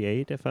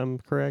 38, if I'm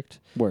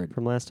correct, Word.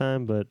 from last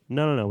time. But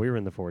no, we were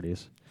in the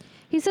 40s.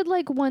 He said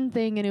like one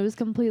thing and it was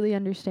completely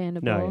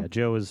understandable. No, yeah,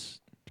 Joe was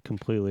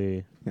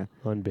completely Yeah.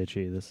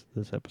 unbitchy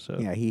this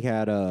episode. Yeah, he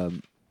had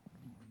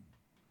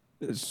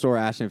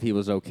Sora asked him if he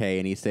was okay,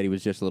 and he said he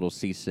was just a little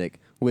seasick,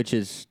 which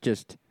is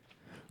just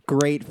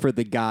great for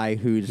the guy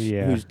whose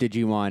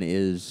Digimon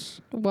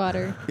is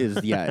Water. is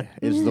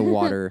the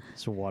water,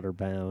 It's water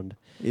bound.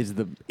 is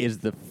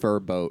the fur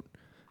boat.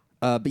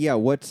 But yeah,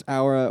 what's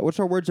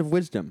our words of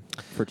wisdom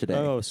for today?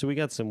 Oh, so we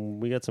got some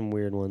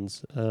weird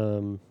ones.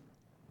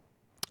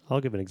 I'll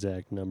give an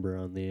exact number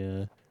on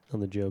the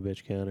Joe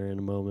bitch counter in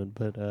a moment,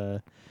 but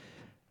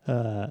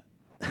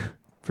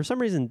for some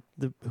reason,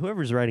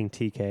 whoever's writing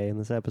TK in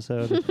this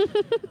episode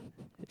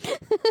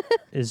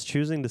is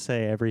choosing to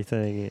say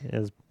everything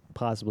as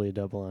possibly a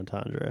double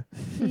entendre.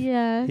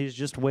 Yeah. He's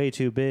just way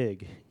too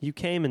big. You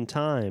came in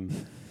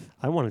time.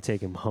 I want to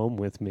take him home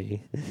with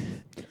me.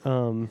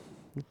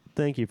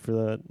 Thank you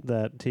for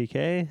that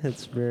TK.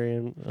 It's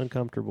very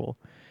uncomfortable.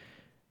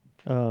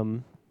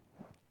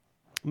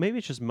 Maybe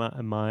it's just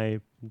my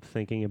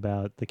thinking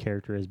about the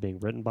character as being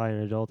written by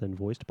an adult and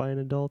voiced by an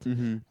adult,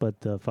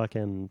 but the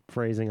fucking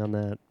phrasing on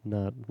that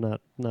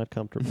not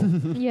comfortable.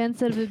 Yeah,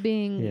 instead of it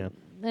being Yeah.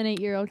 an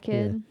 8-year-old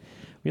kid.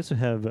 We also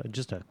have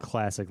just a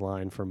classic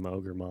line from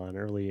Ogremon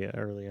early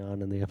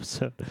on in the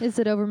episode. Is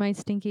it over my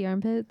stinky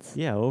armpits?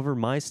 Yeah, over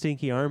my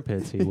stinky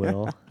armpits, he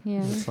will.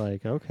 Yeah. It's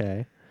like,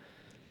 okay.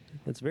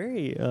 It's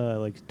very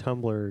like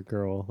Tumblr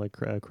girl, like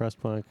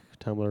crust-punk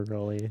Tumblr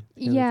girly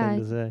Yeah. thing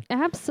to say.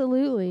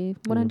 Absolutely.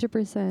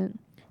 100%.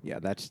 Yeah,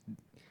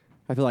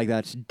 I feel like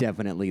that's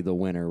definitely the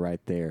winner right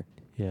there.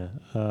 Yeah.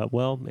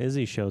 Well,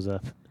 Izzy shows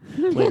up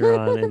later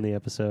on in the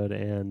episode,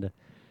 and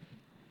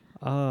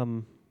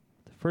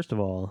first of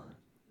all,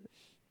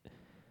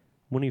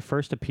 when he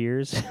first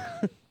appears,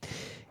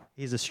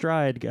 he's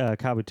astride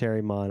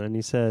Kabuterimon, and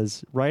he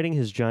says, riding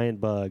his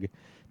giant bug,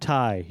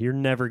 "Ty, you're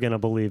never gonna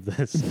believe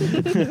this."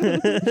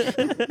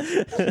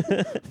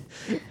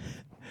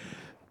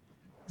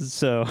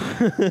 So,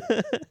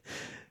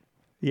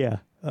 yeah.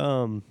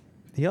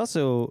 He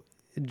also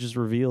just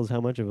reveals how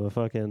much of a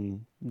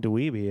fucking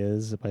dweeb he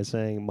is by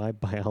saying, "My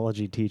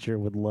biology teacher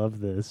would love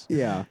this."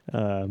 Yeah.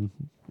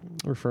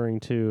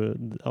 Referring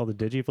to all the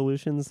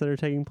digivolutions that are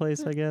taking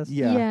place, I guess.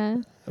 Yeah.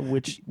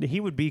 Which he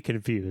would be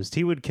confused.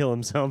 He would kill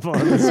himself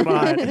on the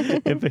spot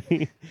if he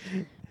Be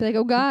like,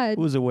 oh, God.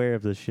 was aware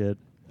of this shit.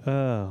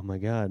 Oh my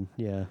god.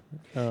 Yeah.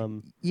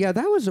 Yeah,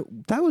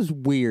 that was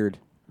weird.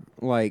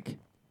 Like,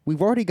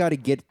 we've already got to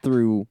get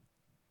through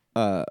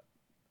 4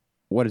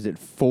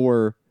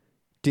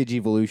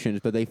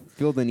 Digivolutions, but they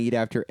feel the need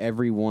after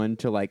every one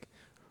to like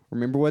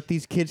remember what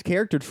these kids'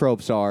 character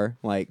tropes are,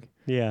 like,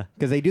 Yeah.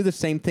 because they do the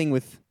same thing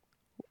with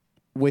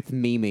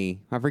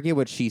Mimi. I forget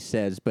what she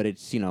says, but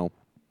it's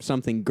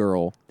something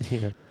girl.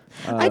 Yeah.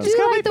 I do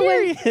like the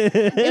way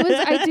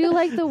I do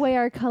like the way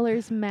our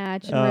colors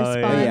match in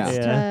response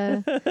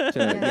yeah. to. So,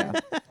 yeah.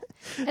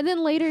 And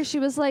then later she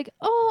was like,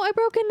 "Oh, I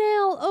broke a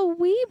nail. Oh,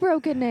 we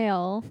broke a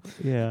nail."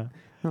 Yeah.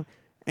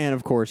 And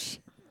of course,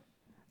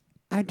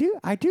 I do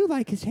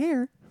like his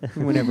hair.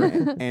 Whenever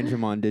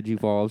Angemon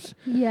digivolves.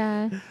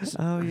 Yeah.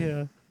 Oh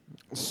yeah.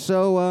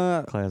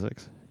 So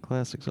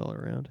Classics all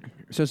around.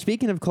 So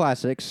speaking of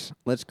classics,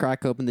 let's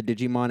crack open the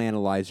Digimon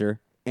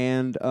Analyzer.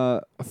 And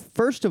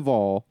first of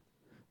all,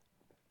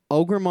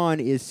 Ogremon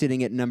is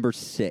sitting at number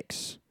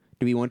 6.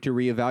 Do we want to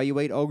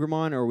reevaluate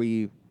Ogremon, or are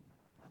we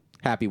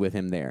happy with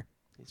him there?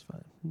 He's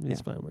fine.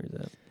 He's fine where he's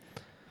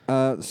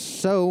at.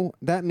 So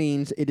that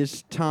means it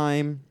is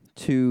time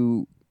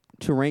to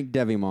rank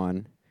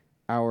Devimon,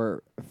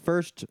 our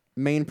first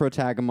main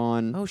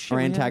protagonist Oh, shit, or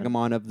we haven't-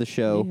 antagonist of the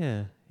show.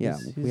 Yeah. we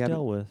He's haven't-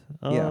 dealt with.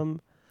 Yeah.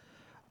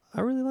 I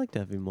really like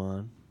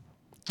Devimon.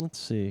 Let's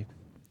see.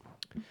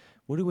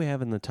 What do we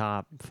have in the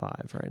top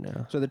 5 right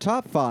now? So the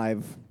top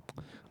 5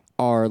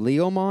 are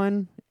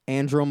Leomon,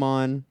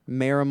 Andromon,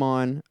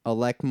 Meramon,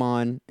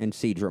 Elecmon, and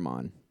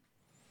Seedramon.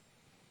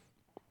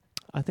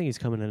 I think he's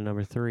coming in at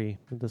number 3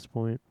 at this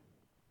point.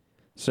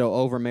 So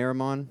over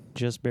Meramon,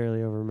 Just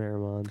barely over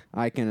Meramon.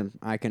 I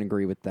can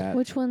agree with that.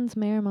 Which one's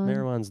Meramon?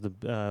 Meramon's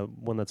the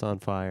one that's on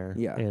fire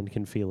Yeah. and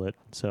can feel it.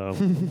 So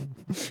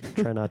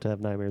try not to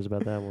have nightmares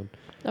about that one.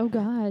 Oh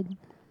God.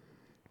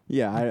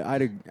 Yeah,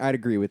 I'd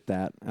agree with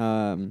that.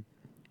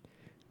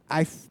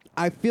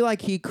 I feel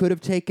like he could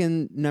have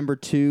taken number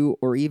 2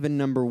 or even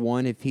number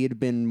 1 if he had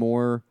been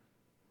more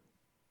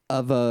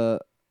of a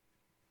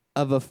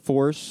of a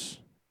force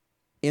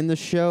in the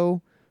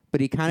show,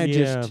 but he kind of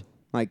Yeah. just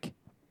like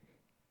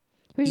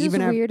He was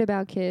even just af- weird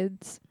about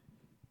kids.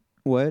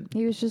 what?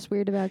 He was just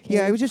weird about kids.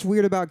 Yeah, it was just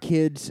weird about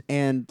kids,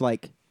 and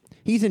like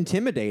he's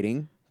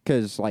intimidating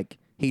because like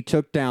he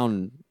took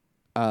down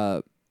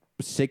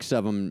 6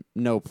 of them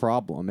no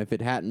problem. If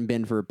it hadn't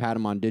been for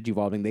Patamon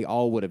digivolving, they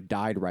all would have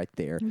died right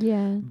there.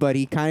 Yeah. But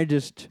he kind of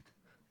just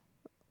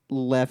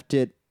left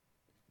it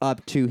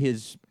up to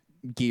his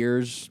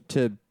gears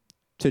to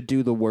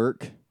do the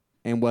work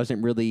and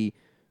wasn't really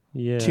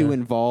Yeah. too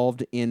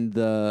involved in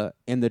the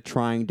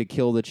trying to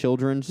kill the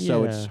children.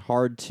 So it's Yeah.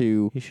 hard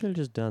to He should have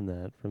just done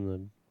that from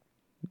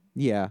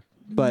the.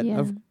 but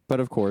Yeah.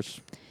 of course,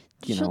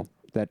 you Chil- know,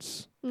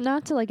 that's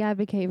Not to like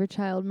advocate for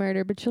child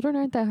murder, but children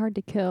aren't that hard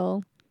to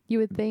kill. You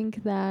would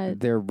think that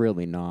they're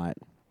really not.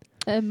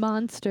 a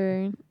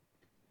monster.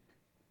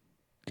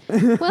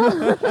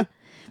 Well,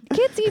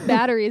 kids eat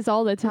batteries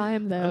all the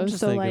time, though. I'm just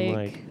So thinking,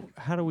 like,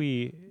 how do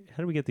we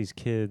get these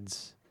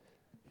kids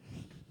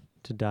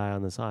to die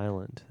on this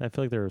island? I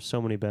feel like there are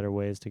so many better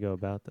ways to go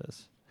about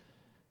this.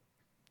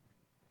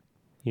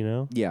 You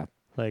know, Yeah.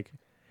 like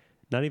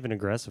not even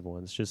aggressive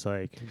ones. Just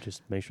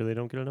make sure they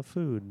don't get enough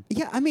food.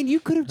 Yeah, I mean, you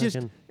could have just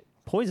Fucking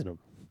poison them.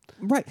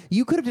 right.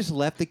 You could have just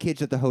left the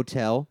kids at the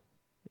hotel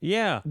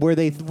Yeah, where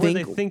they where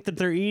they think think that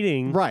they're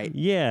eating. right.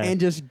 Yeah, And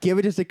just give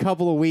it just a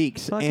couple of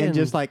weeks Fucking- and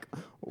just like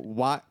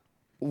why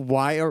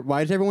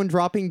is everyone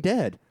dropping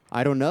dead?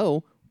 I don't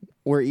know.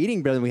 We're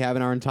eating better than we have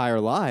in our entire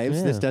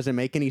lives. This Yeah. doesn't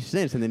make any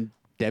sense. And then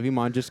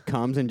Devimon just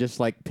comes and just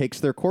like picks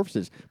their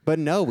corpses. But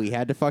no, he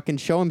had to fucking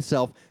show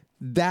himself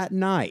that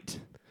night.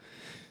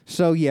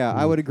 So yeah,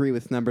 I would agree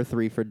with number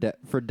 3 for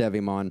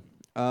Devimon.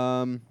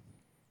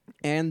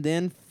 And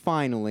then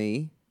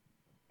finally,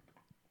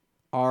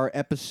 our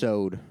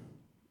episode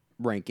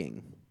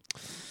ranking.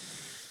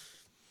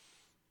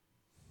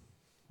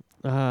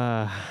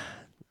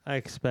 I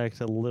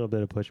expect a little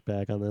bit of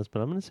pushback on this,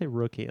 but I'm going to say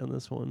rookie on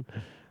this one.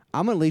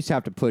 I'm gonna at least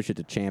have to push it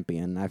to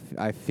champion.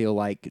 I feel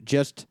like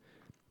just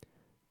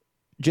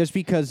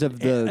because of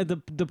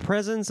The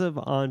presence of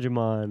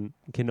Anjuman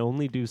can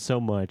only do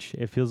so much.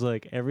 It feels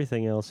like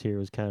everything else here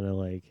was kind of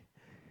like,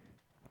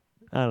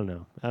 I don't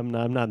know. I'm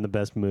not in the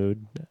best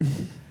mood. I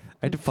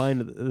had to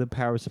find the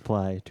power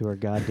supply to our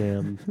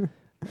goddamn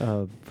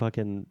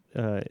fucking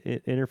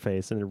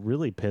interface, and it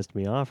really pissed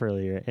me off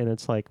earlier. And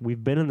it's like,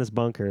 we've been in this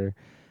bunker.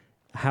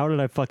 How did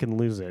I fucking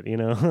lose it? You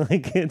know,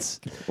 like it's.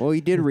 well, he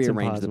did it's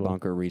rearrange impossible. the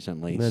bunker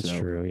recently. That's so,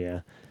 true.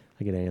 Yeah,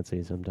 I get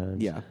antsy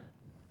sometimes. Yeah.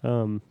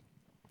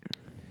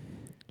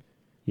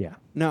 Yeah.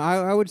 No,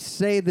 I would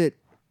say that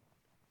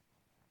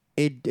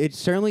it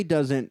certainly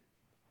doesn't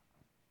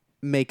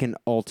make an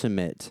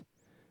ultimate.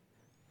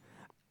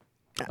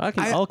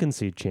 I'll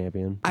concede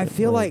champion. I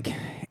feel like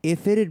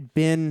if it had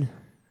been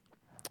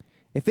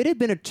a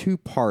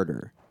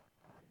 2-parter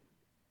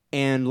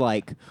and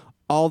like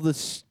all the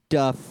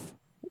stuff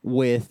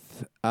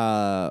with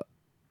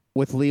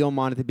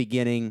Leomon at the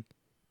beginning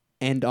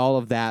and all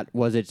of that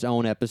was its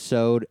own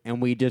episode,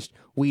 and we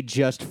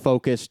just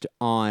focused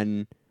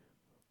on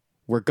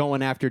we're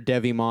going after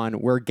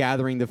Devimon, we're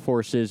gathering the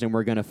forces, and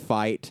we're going to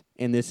fight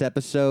in this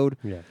episode.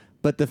 Yeah.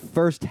 But the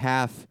first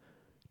half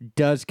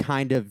does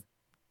kind of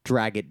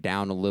drag it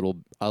down a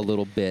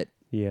little bit.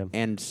 Yeah.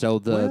 And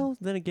so Well,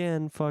 then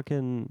again,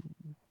 fucking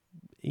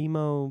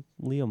emo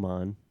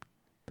Leomon.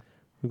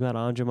 We've got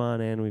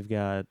Anjuman and we've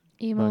got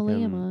emo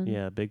fucking, Leomon.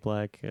 Yeah, Big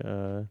Black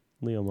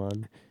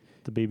Leomon.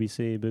 The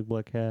BBC, Big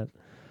Black Cat.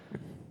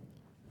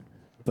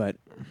 but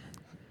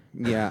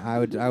yeah, I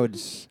would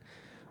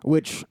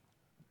which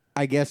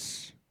I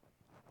guess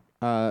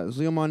is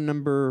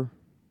Leomon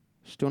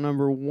still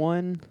number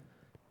 1?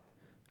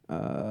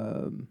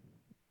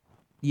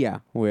 Yeah,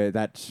 where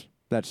that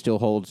still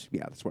holds.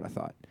 Yeah, that's what I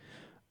thought.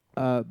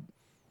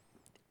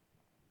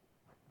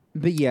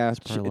 But yeah, It's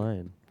part of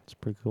Lion. It's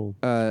pretty cool.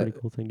 It's uh, a pretty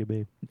cool thing to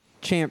be.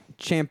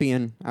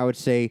 champion, I would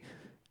say,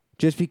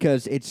 just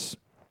because it's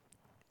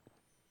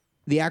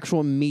the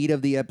actual meat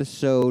of the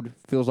episode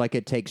feels like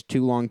it takes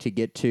too long to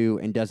get to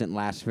and doesn't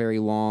last very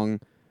long.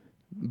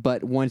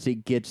 But once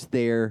it gets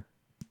there,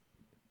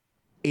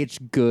 it's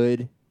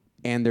good,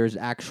 and there's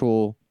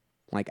actual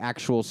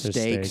There's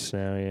stakes,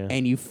 now, yeah.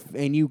 and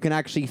you can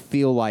actually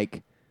feel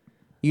like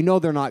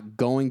they're not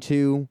going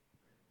to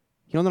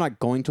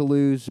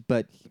lose,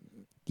 but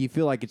you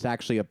feel like it's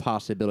actually a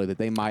possibility that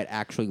they might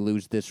actually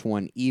lose this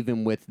one,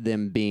 even with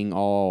them being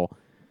all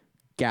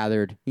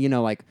gathered.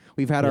 Like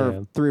we've had Yeah.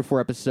 our 3 or 4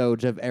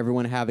 episodes of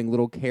everyone having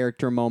little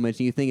character moments,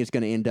 and you think it's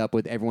going to end up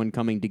with everyone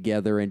coming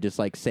together and just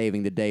like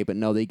saving the day, but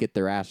no, they get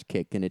their ass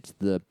kicked, and it's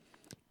the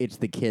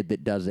kid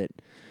that does it.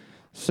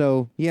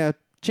 So yeah,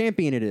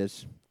 champion it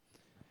is.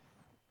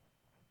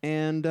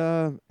 And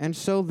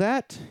so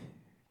that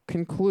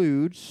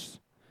concludes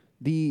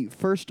the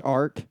first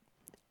arc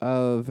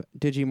of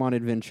Digimon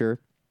Adventure.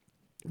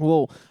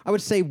 Well, I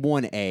would say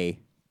 1A.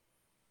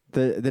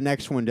 The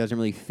next one doesn't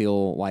really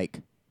feel like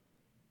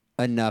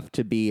enough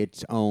to be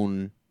its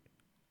own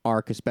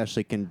arc,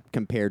 especially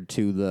compared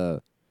to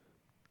the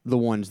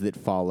ones that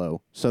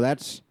follow. So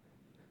that's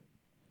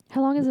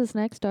How long is this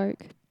next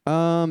arc?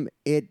 I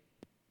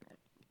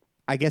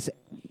guess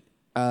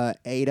 8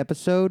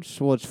 episodes.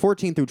 Well, it's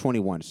 14 through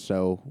 21,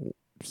 so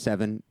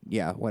 7.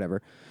 Yeah,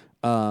 whatever.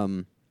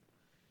 And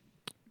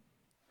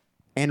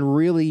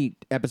really,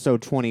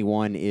 episode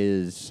 21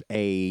 is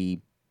a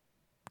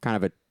kind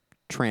of a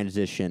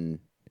transition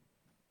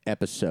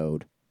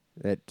episode.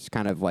 It's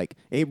kind of like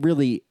it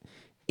really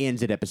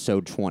ends at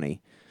episode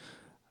 20.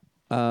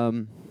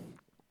 And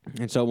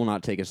so it will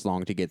not take us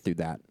long to get through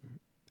that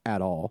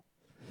at all.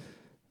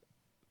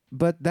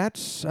 But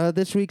that's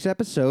this week's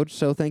episode,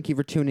 so thank you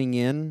for tuning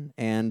in,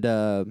 and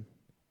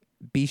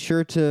be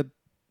sure to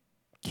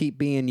keep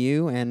being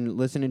you and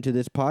listening to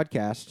this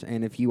podcast.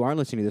 And if you are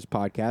listening to this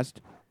podcast,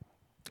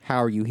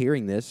 how are you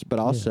hearing this? But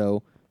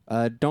also,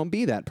 don't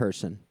be that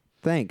person.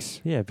 Thanks.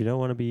 Yeah, if you don't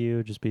want to be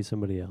you, just be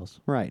somebody else.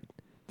 Right.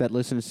 That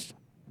listens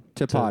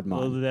to Podmon.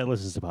 Well, that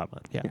listens to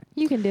Podmon, yeah.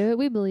 You can do it.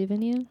 We believe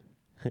in you.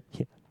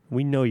 Yeah.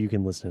 We know you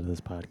can listen to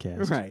this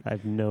podcast. Right. I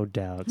have no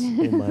doubts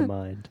in my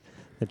mind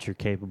that you're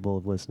capable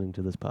of listening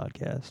to this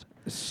podcast.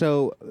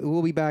 So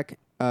we'll be back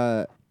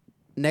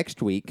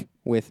next week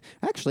with...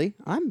 Actually,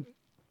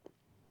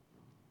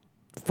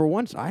 for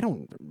once, I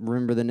don't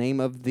remember the name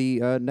of the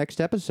next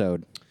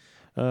episode.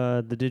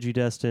 The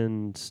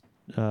Digidestined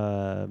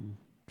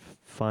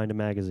Find a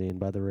Magazine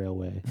by the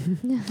Railway.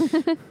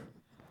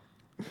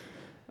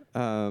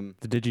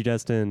 The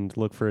Digidestined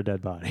Look for a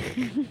Dead Body.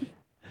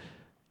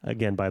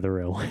 Again, by the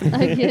Railway.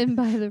 Again,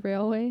 by the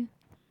railway.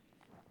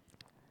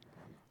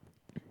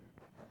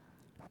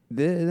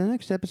 The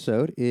next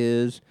episode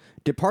is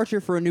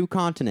Departure for a New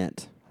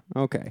Continent.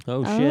 Okay.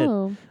 Oh, shit.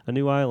 Oh. A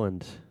new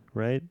island,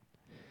 right?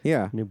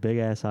 Yeah. New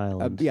big-ass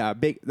island. Yeah,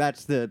 big.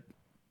 That's the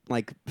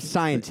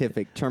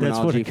scientific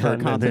terminology a for a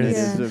continent continent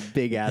is. is a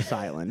big ass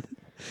island.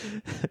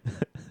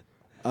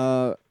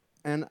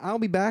 And I'll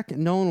be back.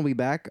 No one will be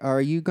back.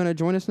 Are you going to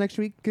join us next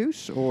week,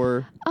 Goose?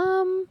 Or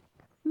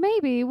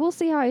Maybe. We'll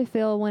see how I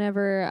feel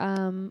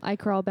whenever I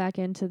crawl back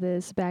into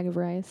this bag of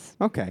rice.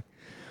 okay.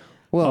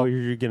 Well,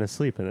 you're going to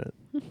sleep in it.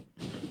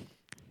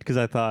 Because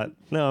I thought,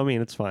 no, I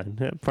mean, it's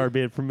fine. Far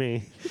be it from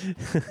me.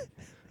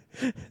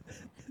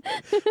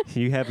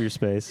 You have your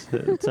space.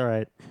 It's all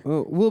right.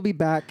 we'll be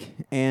back,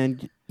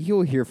 and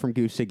you'll hear from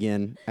Goose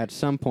again at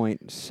some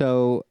point.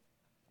 So,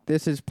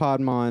 this is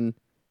Podmon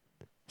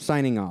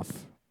signing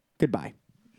off. Goodbye.